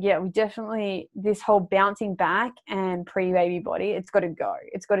it. Yeah, we definitely, this whole bouncing back and pre-baby body, it's got to go.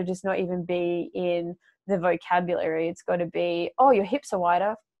 It's got to just not even be in the vocabulary. It's got to be, oh, your hips are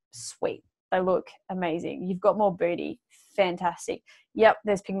wider. Sweet. They look amazing. You've got more booty. Fantastic. Yep,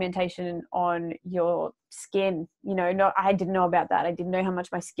 there's pigmentation on your skin. You know, I didn't know about that. I didn't know how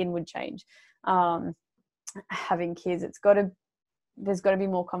much my skin would change. Having kids, there's got to be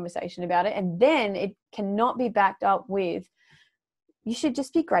more conversation about it. And then it cannot be backed up with, you should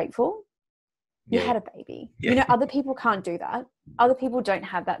just be grateful you had a baby. Yeah. You know, other people can't do that. Other people don't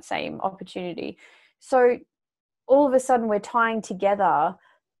have that same opportunity. So all of a sudden we're tying together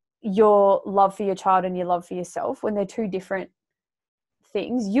your love for your child and your love for yourself when they're two different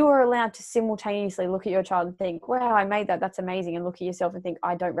things. You are allowed to simultaneously look at your child and think, wow, I made that. That's amazing. And look at yourself and think,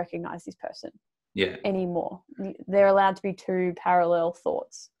 I don't recognize this person anymore. They're allowed to be two parallel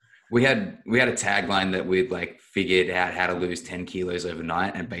thoughts. We had a tagline that we'd like figured out how to lose 10 kilos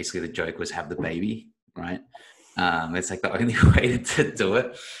overnight. And basically the joke was have the baby, right? It's like the only way to do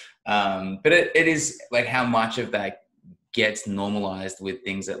it. But it is like how much of that gets normalized with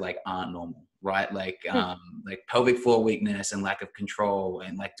things that like aren't normal, right? Like pelvic floor weakness and lack of control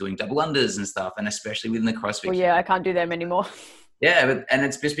and like doing double unders and stuff. And especially within the CrossFit. Well, yeah, I can't do them anymore. Yeah. And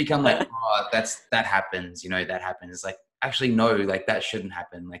it's just become like, oh, that happens, you know, that happens. It's like, actually, no, like that shouldn't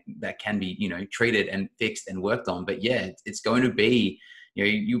happen. Like that can be, you know, treated and fixed and worked on. But yeah, it's going to be, you know,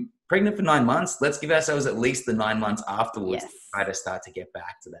 you're pregnant for 9 months. Let's give ourselves at least the 9 months afterwards to try to start to get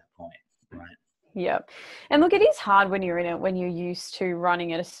back to that point. Right. Yep. And look, it is hard when you're in it, when you're used to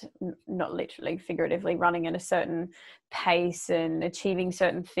running at not literally, figuratively running at a certain pace and achieving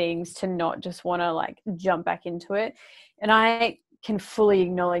certain things, to not just want to like jump back into it. And I can fully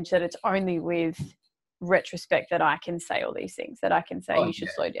acknowledge that it's only with retrospect that I can say all these things, that I can say you should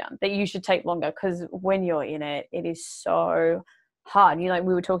slow down, that you should take longer, because when you're in it, it is so hard. You know, like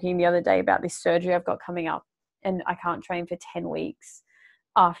we were talking the other day about this surgery I've got coming up, and I can't train for 10 weeks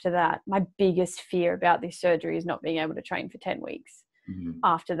after that. My biggest fear about this surgery is not being able to train for 10 weeks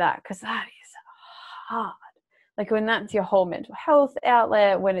after that, because that is hard. Like when that's your whole mental health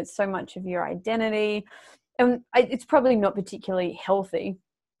outlet, when it's so much of your identity, and it's probably not particularly healthy,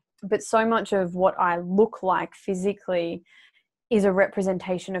 but so much of what I look like physically is a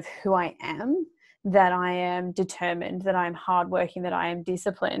representation of who I am, that I am determined, that I am hardworking, that I am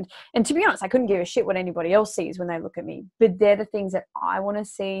disciplined. And to be honest, I couldn't give a shit what anybody else sees when they look at me, but they're the things that I want to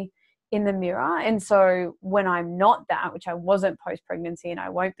see in the mirror. And so when I'm not that, which I wasn't post-pregnancy and I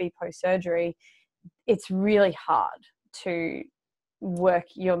won't be post-surgery, it's really hard to work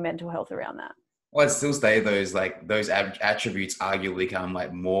your mental health around that. Well, I'd still say those attributes arguably become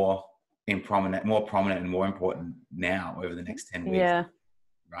like more prominent and more important now over the next 10 weeks. Yeah.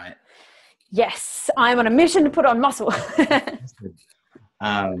 Right. Yes. I'm on a mission to put on muscle.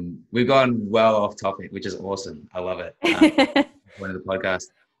 We've gone well off topic, which is awesome. I love it. One of the podcast.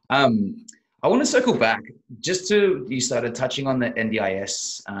 I want to circle back just to, you started touching on the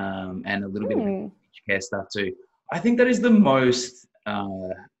NDIS and a little bit of aged care stuff too. I think that is the most,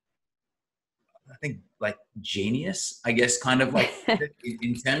 like genius, I guess, kind of like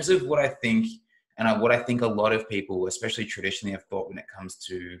in terms of what I think, and what I think a lot of people, especially traditionally, have thought when it comes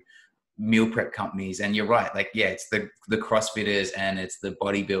to meal prep companies. And you're right, like, yeah, it's the CrossFitters and it's the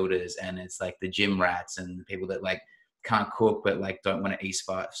bodybuilders and it's like the gym rats and the people that like can't cook but like don't want to eat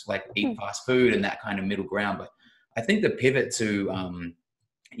fast food and that kind of middle ground. But I think the pivot to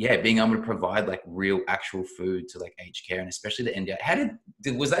being able to provide like real actual food to like aged care, and especially the NDI.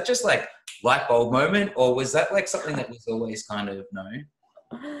 Was that just like light bulb moment, or was that like something that was always kind of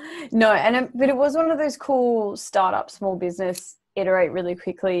No, but it was one of those cool startup, small business, iterate really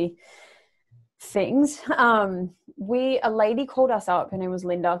quickly things. A lady called us up, her name was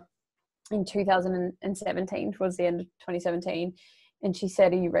Linda, in 2017, towards the end of 2017, and she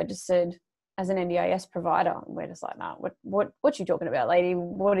said, "Are you registered as an NDIS provider?" And we're just like, "No, what you talking about, lady?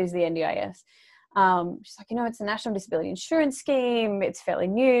 What is the NDIS?" She's like, it's the National Disability Insurance Scheme. It's fairly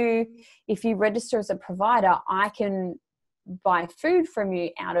new. If you register as a provider, I can buy food from you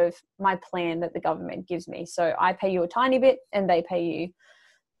out of my plan that the government gives me. So I pay you a tiny bit and they pay you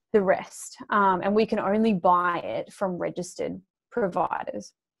the rest. And we can only buy it from registered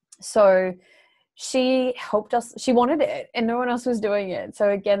providers. So she helped us. She wanted it and no one else was doing it. So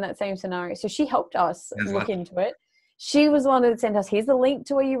again, that same scenario. So she helped us look into it. She was the one that sent us, here's the link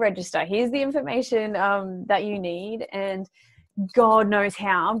to where you register. Here's the information that you need. And God knows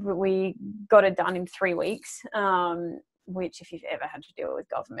how, but we got it done in 3 weeks, which if you've ever had to deal with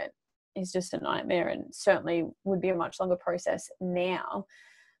government is just a nightmare, and certainly would be a much longer process now.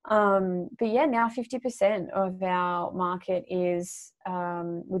 But yeah, now 50% of our market is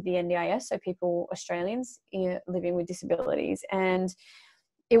with the NDIS, so people, Australians living with disabilities. And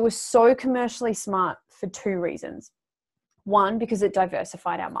it was so commercially smart for 2 reasons. One, because it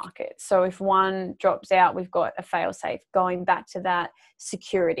diversified our market. So if one drops out, we've got a fail-safe going back to that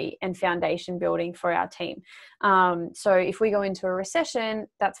security and foundation building for our team. So if we go into a recession,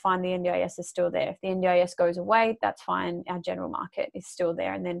 that's fine. The NDIS is still there. If the NDIS goes away, that's fine. Our general market is still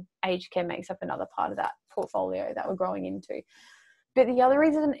there. And then aged care makes up another part of that portfolio that we're growing into. But the other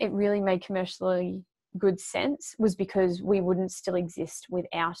reason it really made commercially good sense was because we wouldn't still exist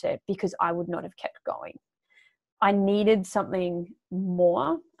without it, because I would not have kept going. I needed something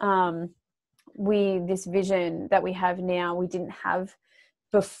more. This vision that we have now, we didn't have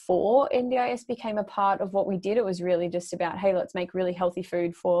before NDIS became a part of what we did. It was really just about, hey, let's make really healthy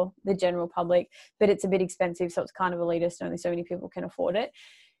food for the general public, but it's a bit expensive, so it's kind of elitist. Only so many people can afford it.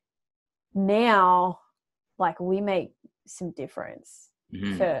 Now, like, we make some difference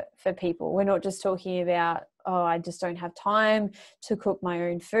for people. We're not just talking about, oh, I just don't have time to cook my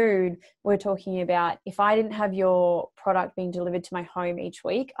own food. We're talking about, if I didn't have your product being delivered to my home each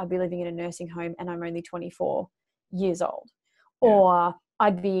week, I'd be living in a nursing home and I'm only 24 years old. Yeah. Or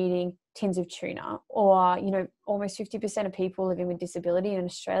I'd be eating tins of tuna. Or, almost 50% of people living with disability in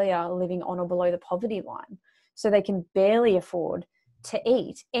Australia are living on or below the poverty line. So they can barely afford to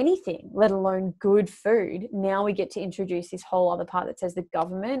eat anything, let alone good food. Now we get to introduce this whole other part that says the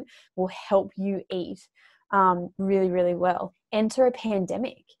government will help you eat really, really well. Enter a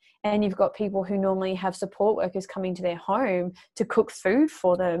pandemic, and you've got people who normally have support workers coming to their home to cook food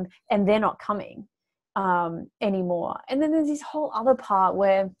for them, and they're not coming anymore. And then there's this whole other part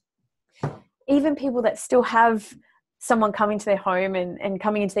where even people that still have someone coming to their home and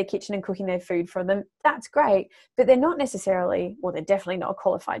coming into their kitchen and cooking their food for them, that's great. But they're not necessarily, well, they're definitely not a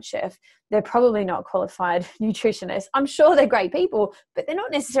qualified chef. They're probably not qualified nutritionists. I'm sure they're great people, but they're not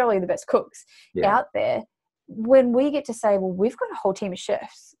necessarily the best cooks out there. When we get to say, well, we've got a whole team of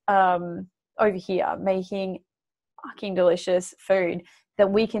chefs over here making fucking delicious food that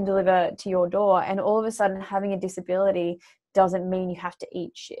we can deliver to your door, and all of a sudden having a disability doesn't mean you have to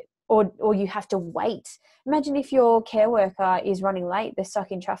eat shit. Or you have to wait. Imagine if your care worker is running late, they're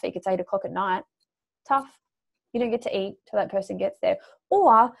stuck in traffic, it's 8 o'clock at night. Tough. You don't get to eat till that person gets there.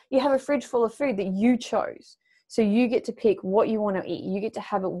 Or you have a fridge full of food that you chose. So you get to pick what you want to eat. You get to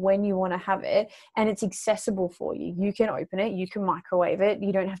have it when you want to have it, and it's accessible for you. You can open it, you can microwave it.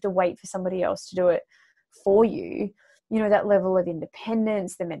 You don't have to wait for somebody else to do it for you. That level of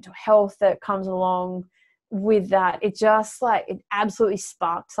independence, the mental health that comes along with that, it just it absolutely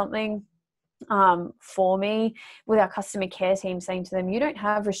sparked something for me with our customer care team, saying to them, you don't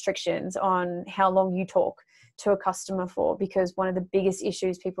have restrictions on how long you talk to a customer for, because one of the biggest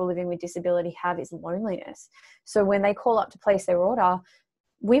issues people living with disability have is loneliness. So when they call up to place their order,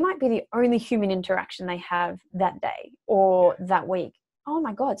 we might be the only human interaction they have that day or that week. Oh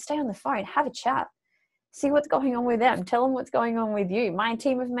my God, stay on the phone, have a chat. See what's going on with them. Tell them what's going on with you. My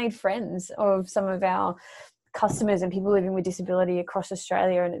team have made friends of some of our customers and people living with disability across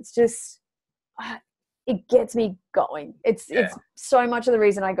Australia. And it's just, it gets me going. It's so much of the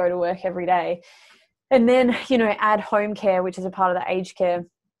reason I go to work every day. And then, add home care, which is a part of the aged care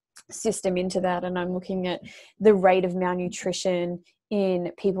system into that. And I'm looking at the rate of malnutrition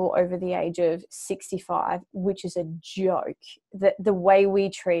in people over the age of 65, which is a joke. The way we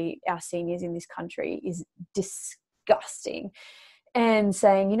treat our seniors in this country is disgusting. And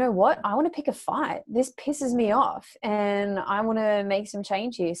saying, you know what, I want to pick a fight. This pisses me off and I want to make some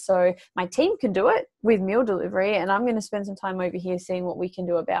change here. So my team can do it with meal delivery, and I'm going to spend some time over here seeing what we can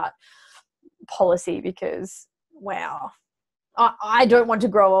do about policy, because, wow, I don't want to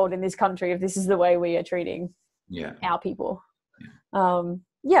grow old in this country if this is the way we are treating our people.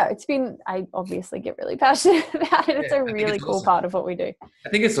 It's been, I obviously get really passionate about it. It's a really cool part of what we do. I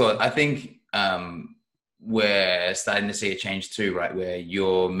think we're starting to see a change too, right? Where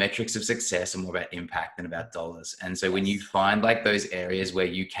your metrics of success are more about impact than about dollars. And so when you find like those areas where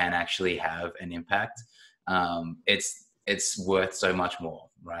you can actually have an impact, it's worth so much more,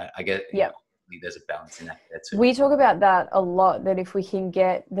 right? I get, yeah. There's a balance in that there too. We talk about that a lot, that if we can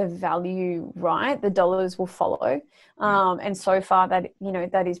get the value right, the dollars will follow. And so far that,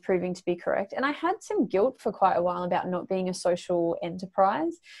 that is proving to be correct. And I had some guilt for quite a while about not being a social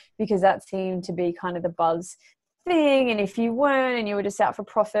enterprise, because that seemed to be kind of the buzz thing. And if you weren't and you were just out for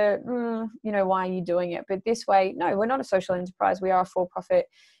profit, why are you doing it? But this way, no, we're not a social enterprise. We are a for-profit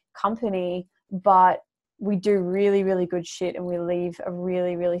company, but we do really, really good shit, and we leave a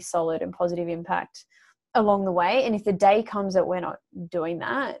really, really solid and positive impact along the way. And if the day comes that we're not doing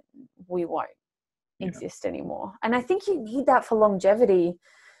that, we won't exist anymore. And I think you need that for longevity,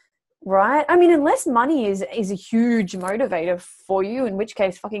 right? I mean, unless money is a huge motivator for you, in which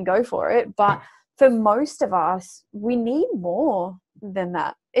case fucking go for it. But for most of us, we need more than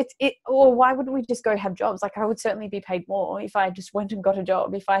that. Or why would we just go have jobs? Like, I would certainly be paid more if I just went and got a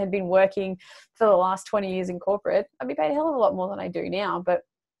job. If I had been working for the last 20 years in corporate, I'd be paid a hell of a lot more than I do now, but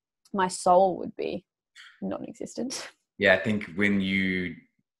my soul would be non-existent. Yeah, I think when you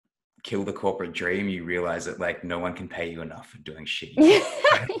kill the corporate dream, you realize that like no one can pay you enough for doing shit. Yes.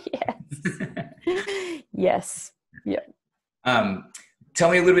 Yes. Yeah. Tell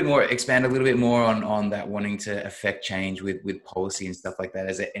me a little bit more, expand a little bit more on that wanting to affect change with policy and stuff like that.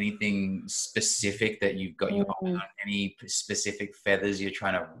 Is there anything specific that you've got your eye on? Any specific feathers you're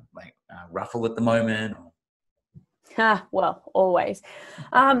trying to ruffle at the moment? Well, always.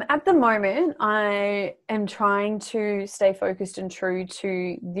 At the moment, I am trying to stay focused and true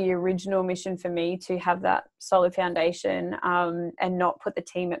to the original mission for me, to have that solid foundation and not put the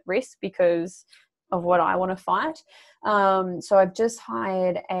team at risk because of what I want to fight. So I've just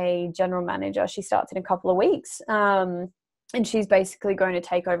hired a general manager. She starts in a couple of weeks. And she's basically going to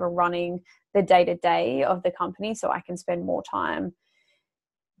take over running the day-to-day of the company, so I can spend more time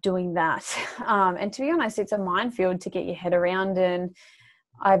doing that. And to be honest, it's a minefield to get your head around. And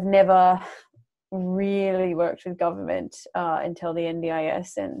I've never really worked with government until the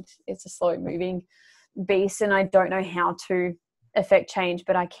NDIS, and it's a slow moving beast. And I don't know how to affect change,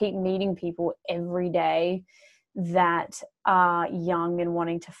 but I keep meeting people every day that are young and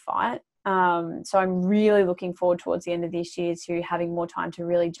wanting to fight. So I'm really looking forward towards the end of this year to having more time to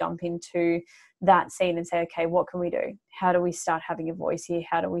really jump into that scene and say, okay, what can we do? How do we start having a voice here?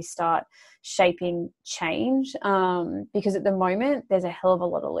 How do we start shaping change? Because at the moment, there's a hell of a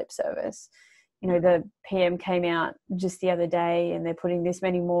lot of lip service. The PM came out just the other day and they're putting this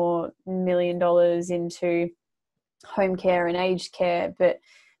many more $1 million into home care and aged care, but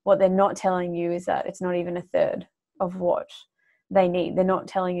what they're not telling you is that it's not even a third of what they need. They're not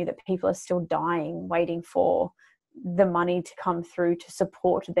telling you that people are still dying, waiting for the money to come through to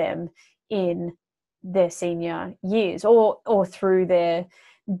support them in their senior years or through their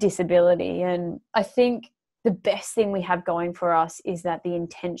disability. And I think the best thing we have going for us is that the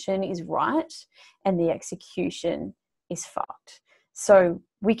intention is right and the execution is fucked. So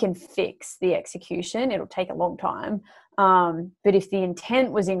we can fix the execution. It'll take a long time. But if the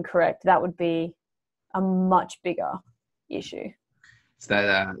intent was incorrect, that would be a much bigger issue. It's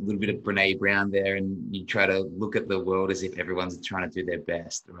that little bit of Brene Brown there, and you try to look at the world as if everyone's trying to do their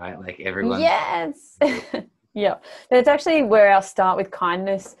best, right? Like everyone. Yes. Yeah. That's actually where our start with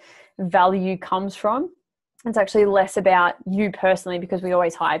kindness value comes from. It's actually less about you personally, because we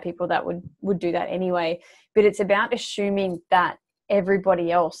always hire people that would do that anyway. But it's about assuming that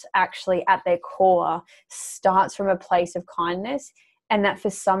everybody else actually at their core starts from a place of kindness, and that for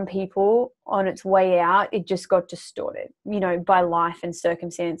some people on its way out, it just got distorted, by life and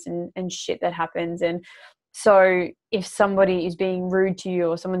circumstance and shit that happens. And so if somebody is being rude to you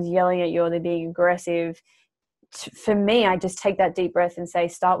or someone's yelling at you or they're being aggressive, for me, I just take that deep breath and say,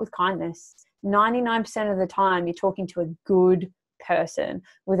 start with kindness. 99% of the time, you're talking to a good person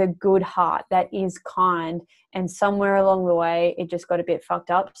with a good heart that is kind, and somewhere along the way it just got a bit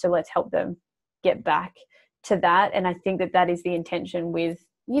fucked up, so let's help them get back to that. And I think that is the intention with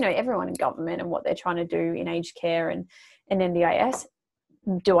everyone in government and what they're trying to do in aged care and NDIS.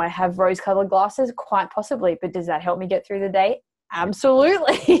 Do I have rose-colored glasses? Quite possibly, but does that help me get through the day?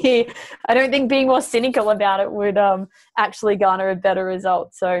 Absolutely. I don't think being more cynical about it would actually garner a better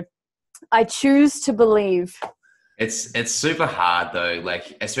result. So I choose to believe. It's super hard though,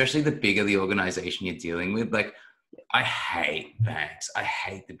 like especially the bigger the organization you're dealing with. Like I hate banks. I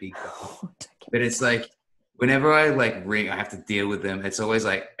hate the big banks. But it's like whenever I like ring, I have to deal with them. It's always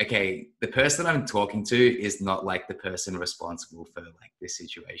like, okay, the person I'm talking to is not like the person responsible for like this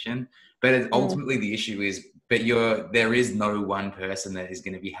situation. But ultimately the issue is, there is no one person that is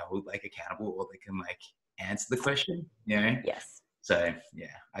going to be held like accountable or that can like answer the question, you know? Yes. So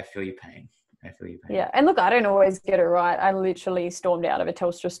yeah, I feel your pain. Yeah. And look, I don't always get it right. I literally stormed out of a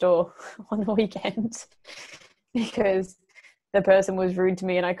Telstra store on the weekend because the person was rude to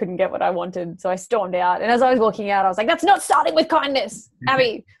me and I couldn't get what I wanted. So I stormed out. And as I was walking out, I was like, that's not starting with kindness,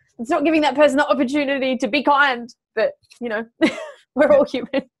 Abbey. It's not giving that person the opportunity to be kind. But, you know, we're all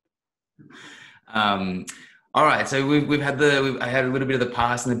human. All right. So I had a little bit of the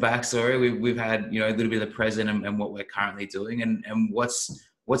past and the backstory. We've had, you know, a little bit of the present and what we're currently doing and what's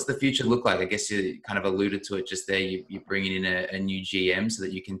the future look like? I guess you kind of alluded to it just there. You're bringing in a new GM so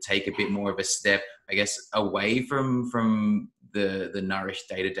that you can take a bit more of a step, I guess, away from the Nourish'd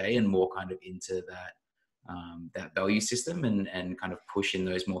day-to-day and more kind of into that value system and kind of push in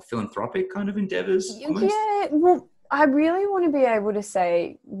those more philanthropic kind of endeavors. Almost. Yeah, well, I really want to be able to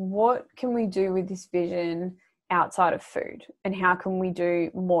say, what can we do with this vision outside of food and how can we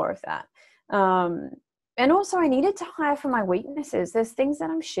do more of that? And also I needed to hire for my weaknesses. There's things that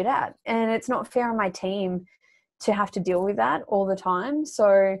I'm shit at and it's not fair on my team to have to deal with that all the time.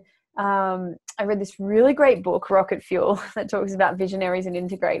 So I read this really great book, Rocket Fuel, that talks about visionaries and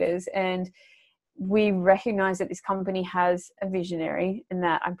integrators. And we recognize that this company has a visionary and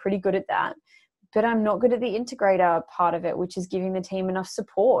that I'm pretty good at that. But I'm not good at the integrator part of it, which is giving the team enough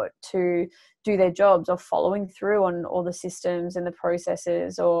support to do their jobs or following through on all the systems and the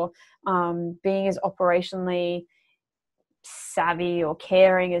processes or being as operationally savvy or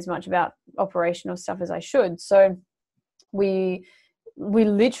caring as much about operational stuff as I should. So we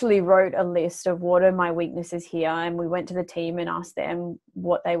literally wrote a list of what are my weaknesses here, and we went to the team and asked them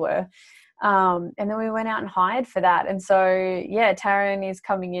what they were. And then we went out and hired for that. And so, yeah, Taryn is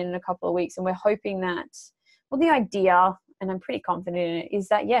coming in a couple of weeks and we're hoping that, well, the idea, and I'm pretty confident in it, is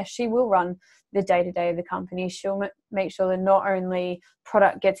that, yeah, she will run the day-to-day of the company. She'll make sure that not only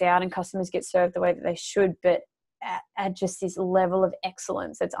product gets out and customers get served the way that they should, but at just this level of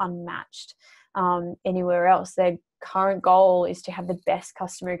excellence that's unmatched anywhere else. Their current goal is to have the best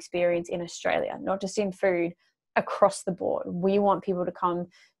customer experience in Australia, not just in food, across the board. We want people to come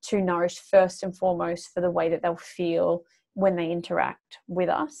to Nourish'd first and foremost for the way that they'll feel when they interact with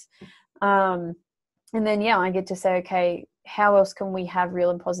us. And then, yeah, I get to say, okay, how else can we have real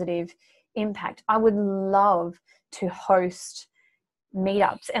and positive impact? I would love to host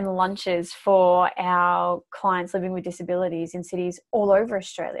meetups and lunches for our clients living with disabilities in cities all over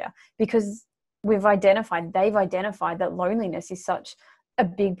Australia, because they've identified that loneliness is such a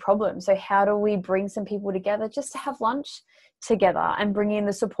big problem. So how do we bring some people together just to have lunch together and bring in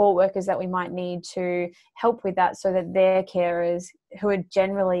the support workers that we might need to help with that, so that their carers, who are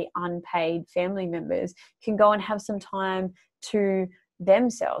generally unpaid family members, can go and have some time to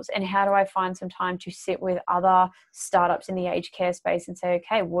themselves? And how do I find some time to sit with other startups in the aged care space and say,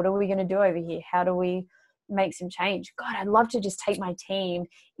 okay, what are we going to do over here? How do we make some change? God, I'd love to just take my team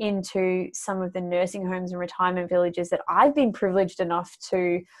into some of the nursing homes and retirement villages that I've been privileged enough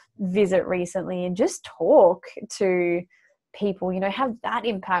to visit recently and just talk to people, you know, have that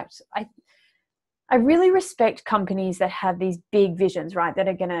impact. I really respect companies that have these big visions, right, that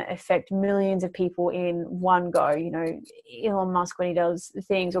are going to affect millions of people in one go. You know, Elon Musk when he does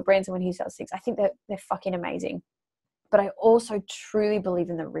things, or Branson when he does things. I think that they're fucking amazing. But I also truly believe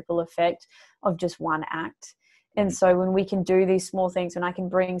in the ripple effect of just one act. And so when we can do these small things, when I can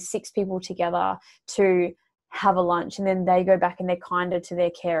bring 6 people together to have a lunch, and then they go back and they're kinder to their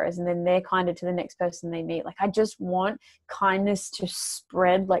carers, and then they're kinder to the next person they meet. Like, I just want kindness to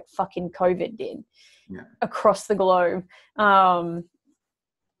spread like fucking COVID did across the globe.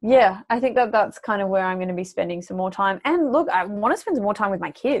 Yeah, I think that's kind of where I'm going to be spending some more time. And look, I want to spend some more time with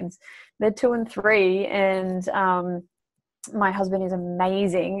my kids. They're 2 and 3, and my husband is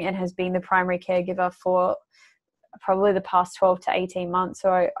amazing and has been the primary caregiver for probably the past 12 to 18 months.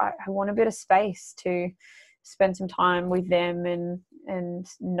 So I want a bit of space to spend some time with them and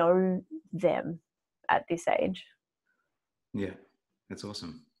know them at this age. Yeah, that's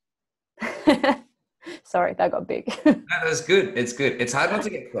awesome. Sorry, that got big. No, that's good. It's good. It's hard not to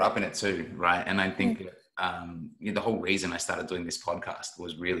get caught up in it too, right? And I think the whole reason I started doing this podcast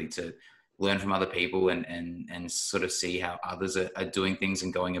was really to learn from other people and sort of see how others are doing things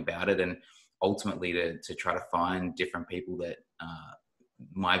and going about it, and ultimately to try to find different people that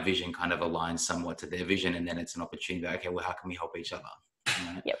my vision kind of aligns somewhat to their vision, and then it's an opportunity to, okay, well, how can we help each other?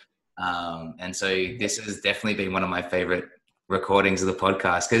 You know? Yep. And so this has definitely been one of my favorite recordings of the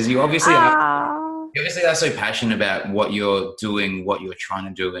podcast, because you obviously Obviously, I'm so passionate about what you're doing, what you're trying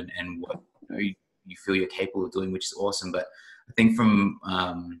to do, and what you feel you're capable of doing, which is awesome. But I think from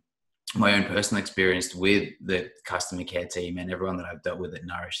my own personal experience with the customer care team and everyone that I've dealt with at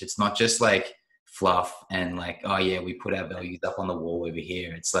Nourish'd, it's not just like fluff and like, oh yeah, we put our values up on the wall over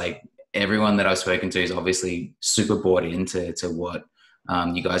here. It's like everyone that I've spoken to is obviously super bought into what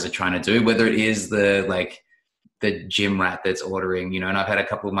you guys are trying to do, whether it is the gym rat that's ordering, and I've had a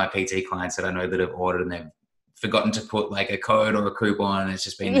couple of my PT clients that I know that have ordered and they've forgotten to put like a code or a coupon. And it's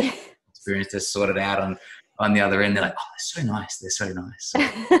just been an experience to sort it out on the other end. They're like, oh, they're so nice. They're so nice.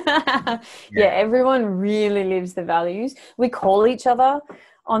 Yeah, everyone really lives the values. We call each other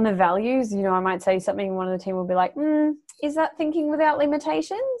on the values. I might say something, one of the team will be like, is that thinking without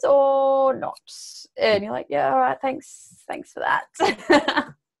limitations or not? And you're like, yeah, all right, thanks for that.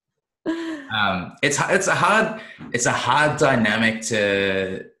 It's a hard dynamic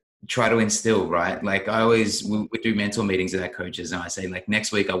to try to instill, right? Like we do mentor meetings with our coaches and I say like,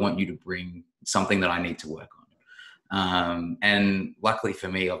 next week I want you to bring something that I need to work on. And luckily for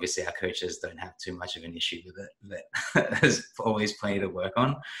me, obviously our coaches don't have too much of an issue with it. That there's always plenty to work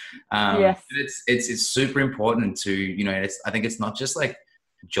on. Yes. It's super important to, I think it's not just like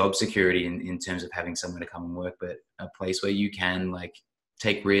job security in terms of having someone to come and work, but a place where you can like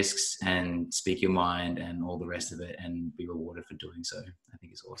take risks and speak your mind and all the rest of it and be rewarded for doing so. I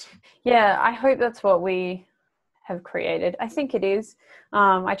think it's awesome. Yeah, I hope that's what we have created. I think it is.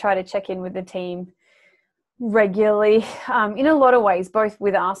 I try to check in with the team regularly in a lot of ways, both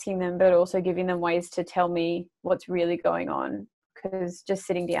with asking them, but also giving them ways to tell me what's really going on. Because just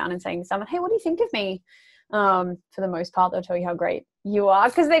sitting down and saying to someone, hey, what do you think of me? For the most part, they'll tell you how great you are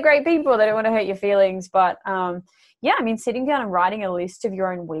because they're great people. They don't want to hurt your feelings. But yeah, I mean, sitting down and writing a list of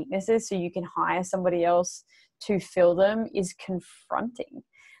your own weaknesses so you can hire somebody else to fill them is confronting,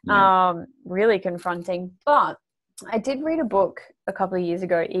 really confronting. But I did read a book a couple of years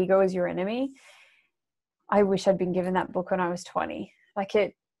ago, Ego is Your Enemy. I wish I'd been given that book when I was 20.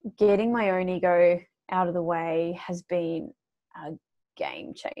 Getting my own ego out of the way has been a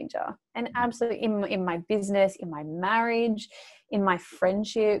game changer. And absolutely in my business, in my marriage, in my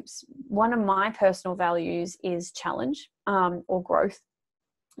friendships, one of my personal values is challenge or growth.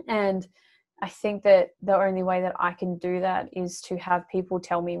 And I think that the only way that I can do that is to have people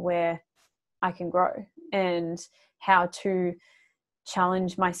tell me where I can grow and how to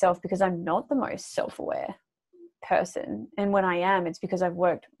challenge myself, because I'm not the most self-aware person. And when I am, it's because I've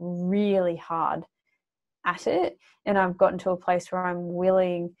worked really hard at it and I've gotten to a place where I'm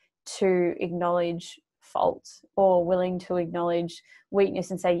willing to acknowledge fault or willing to acknowledge weakness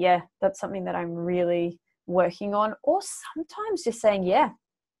and say, yeah, that's something that I'm really working on. Or sometimes just saying, yeah,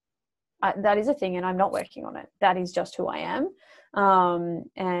 that is a thing and I'm not working on it. That is just who I am.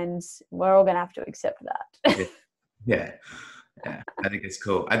 And we're all going to have to accept that. Yeah. I think it's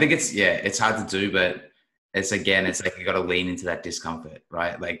cool. I think it's hard to do, but it's like you got to lean into that discomfort,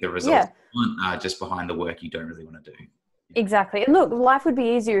 right? Like the results are just behind the work you don't really want to do. Exactly. And look, life would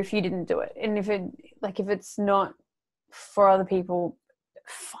be easier if you didn't do it. And if it's not for other people,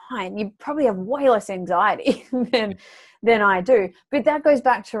 fine. You probably have way less anxiety than I do. But that goes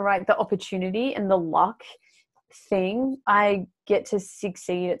back to the opportunity and the luck thing. I get to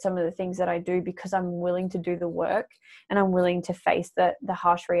succeed at some of the things that I do because I'm willing to do the work and I'm willing to face the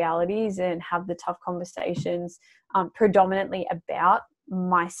harsh realities and have the tough conversations predominantly about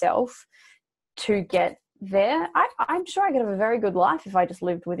myself to get there. I'm sure I could have a very good life if I just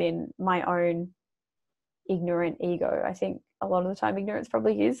lived within my own ignorant ego. I think a lot of the time ignorance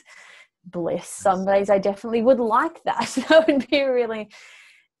probably is bliss. Some days I definitely would like that. That would be really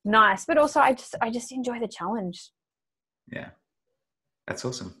nice. But also I just enjoy the challenge. Yeah. That's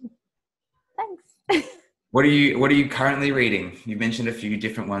awesome. Thanks. What are you currently reading? You mentioned a few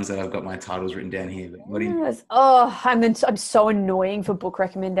different ones that I've got my titles written down here. But what are you? I'm so annoying for book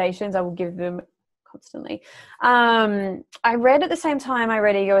recommendations. I will give them constantly. I read at the same time I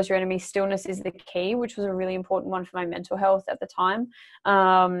read Ego is Your Enemy, Stillness is the Key, which was a really important one for my mental health at the time,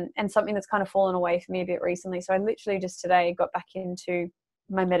 and something that's kind of fallen away for me a bit recently. So I literally just today got back into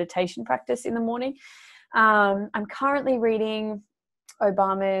my meditation practice in the morning. I'm currently reading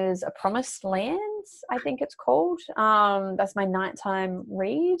Obama's A Promised Land, I think it's called. That's my nighttime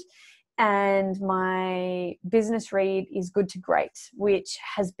read. And my business read is Good to Great, which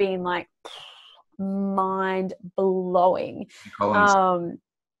has been mind blowing.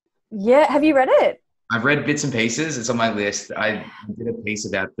 Yeah, have you read it? I've read bits and pieces. It's on my list. I did a piece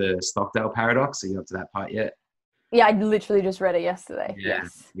about the Stockdale paradox. Are you up to that part yet? Yeah, I literally just read it yesterday. Yeah.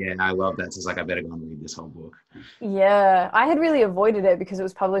 Yes. Yeah, I love that. So it's like, I better go and read this whole book. Yeah, I had really avoided it because it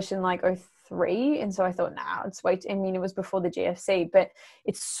was published in like '03, and so I thought, nah, it's wait. I mean, it was before the GFC, but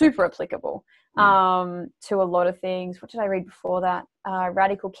it's super applicable to a lot of things. What did I read before that?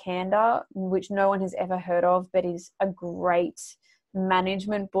 Radical Candor, which no one has ever heard of, but is a great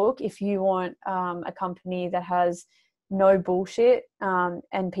management book if you want a company that has no bullshit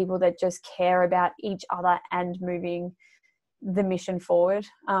and people that just care about each other and moving the mission forward.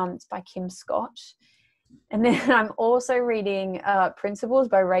 It's by Kim Scott. And then I'm also reading Principles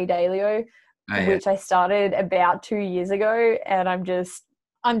by Ray Dalio, which I started about 2 years ago, and I'm just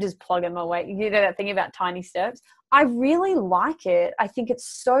plugging my weight. You know that thing about tiny steps? I really like it. I think it's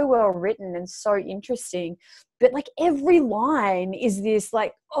so well written and so interesting. But like every line is this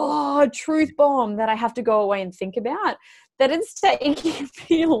like, truth bomb that I have to go away and think about. That it's taking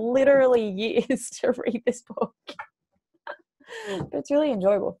me literally years to read this book. But it's really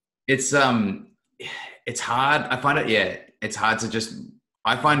enjoyable. It's hard. I find it, it's hard to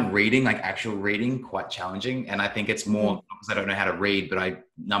I find reading, like actual reading, quite challenging. And I think it's more because I don't know how to read, but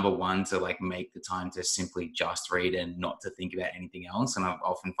number one, to like make the time to simply just read and not to think about anything else. And I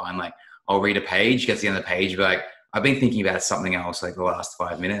often find like, I'll read a page, get to the end of the page, but like, I've been thinking about something else like the last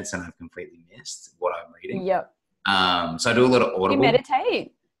 5 minutes and I've completely missed what I'm reading. Yep. So I do a lot of audible. You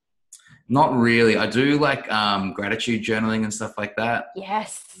meditate? Not really. I do like gratitude journaling and stuff like that.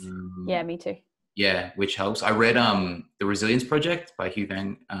 Yes. Yeah, me too. Yeah, which helps. I read The Resilience Project by Hugh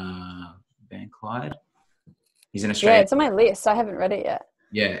Van Clyde. He's in Australia. Yeah, it's on my list. I haven't read it yet.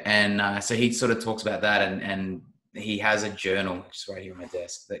 Yeah, and so he sort of talks about that, and he has a journal just right here on my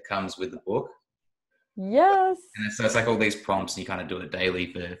desk that comes with the book. Yes. And so it's like all these prompts, and you kind of do it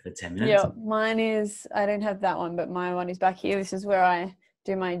daily for 10 minutes. Yeah, mine is, I don't have that one, but my one is back here. This is where I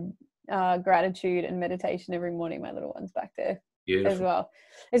do my gratitude and meditation every morning. My little one's back there. Beautiful. As well.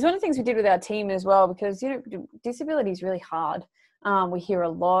 It's one of the things we did with our team as well, because, you know, disability is really hard. We hear a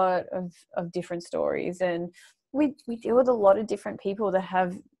lot of different stories, and we deal with a lot of different people that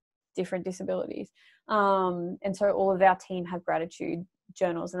have different disabilities. And so all of our team have gratitude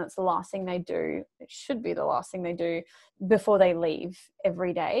journals, and that's the last thing they do. It should be the last thing they do before they leave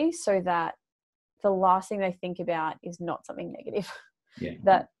every day, so that the last thing they think about is not something negative. Yeah.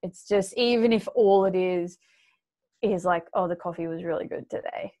 That it's just, even if all it is like, oh, the coffee was really good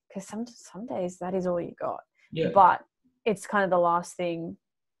today, because some days that is all you got. Yeah. But it's kind of the last thing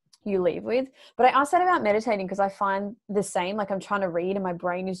you leave with. But I asked that about meditating because I find the same, like I'm trying to read and my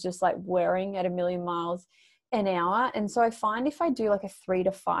brain is just like whirring at 1,000,000 miles an hour. And so I find if I do like a 3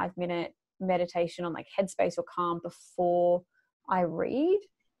 to 5 minute meditation on like Headspace or Calm before I read,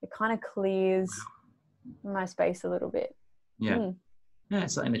 it kind of clears my space a little bit. Yeah. Yeah,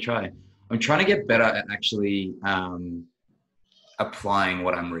 it's something to try. I'm trying to get better at actually applying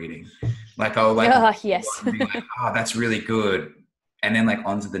what I'm reading. Like I'll like, yes. be like, oh, that's really good. And then like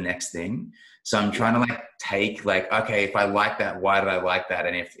on to the next thing. So I'm trying to like take like, okay, if I like that, why did I like that?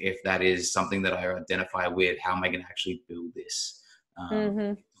 And if that is something that I identify with, how am I going to actually build this?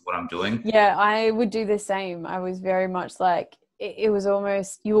 What I'm doing. Yeah, I would do the same. I was very much like, it was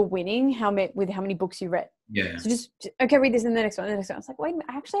almost, you were winning with how many books you read. Yeah. So just, okay, read this and the next one, the next one. I was like, wait a minute,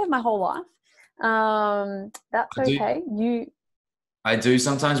 I actually have my whole life. That's okay. I do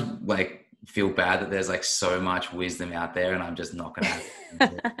sometimes like feel bad that there's like so much wisdom out there and I'm just not going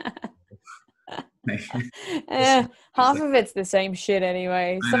to. Half of it's the same shit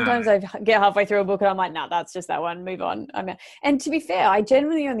anyway. Sometimes I get halfway through a book and I'm like, nah, that's just that one. Move on. And to be fair, I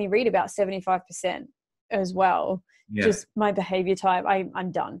generally only read about 75% as well. Yeah. Just my behavior type,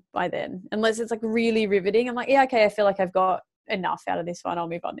 I'm done by then. Unless it's like really riveting. I'm like, yeah, okay, I feel like I've got enough out of this one. I'll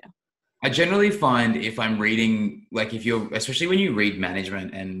move on now. I generally find if I'm reading, like especially when you read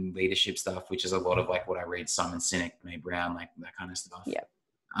management and leadership stuff, which is a lot of like what I read, Simon Sinek, Brene Brown, like that kind of stuff. Yeah.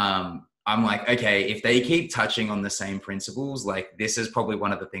 I'm like, okay, if they keep touching on the same principles, like this is probably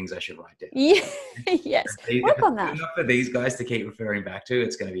one of the things I should write down. Yeah. Yes. Work on that. Enough for these guys to keep referring back to,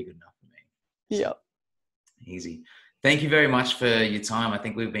 it's going to be good enough for me. Yep. Easy. Thank you very much for your time. I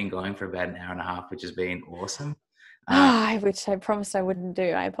think we've been going for about an hour and a half, which has been awesome. Which I promised I wouldn't do.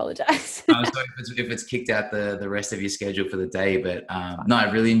 I apologize. I'm sorry if it's kicked out the rest of your schedule for the day, but no, I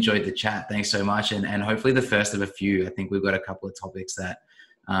really enjoyed the chat. Thanks so much. And hopefully the first of a few. I think we've got a couple of topics that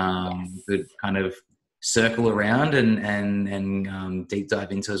could kind of circle around and deep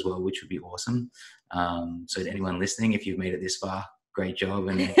dive into as well, which would be awesome. So to anyone listening, if you've made it this far, great job.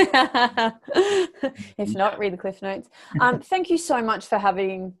 And if not, read the Cliff Notes. Thank you so much for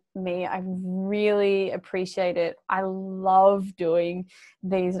having me. I really appreciate it. I love doing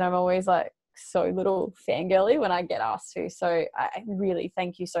these, and I'm always like so little fangirly when I get asked to. So I really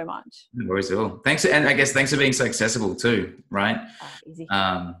thank you so much. No worries at all. Thanks. And I guess thanks for being so accessible too, right? Easy.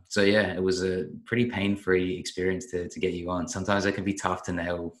 So yeah, it was a pretty pain-free experience to get you on. Sometimes it can be tough to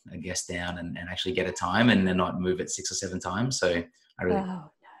nail a guest down and actually get a time and then not move it 6 or 7 times. So I really... Oh,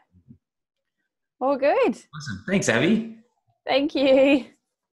 no. All good. Awesome. Thanks, Abbey. Thank you.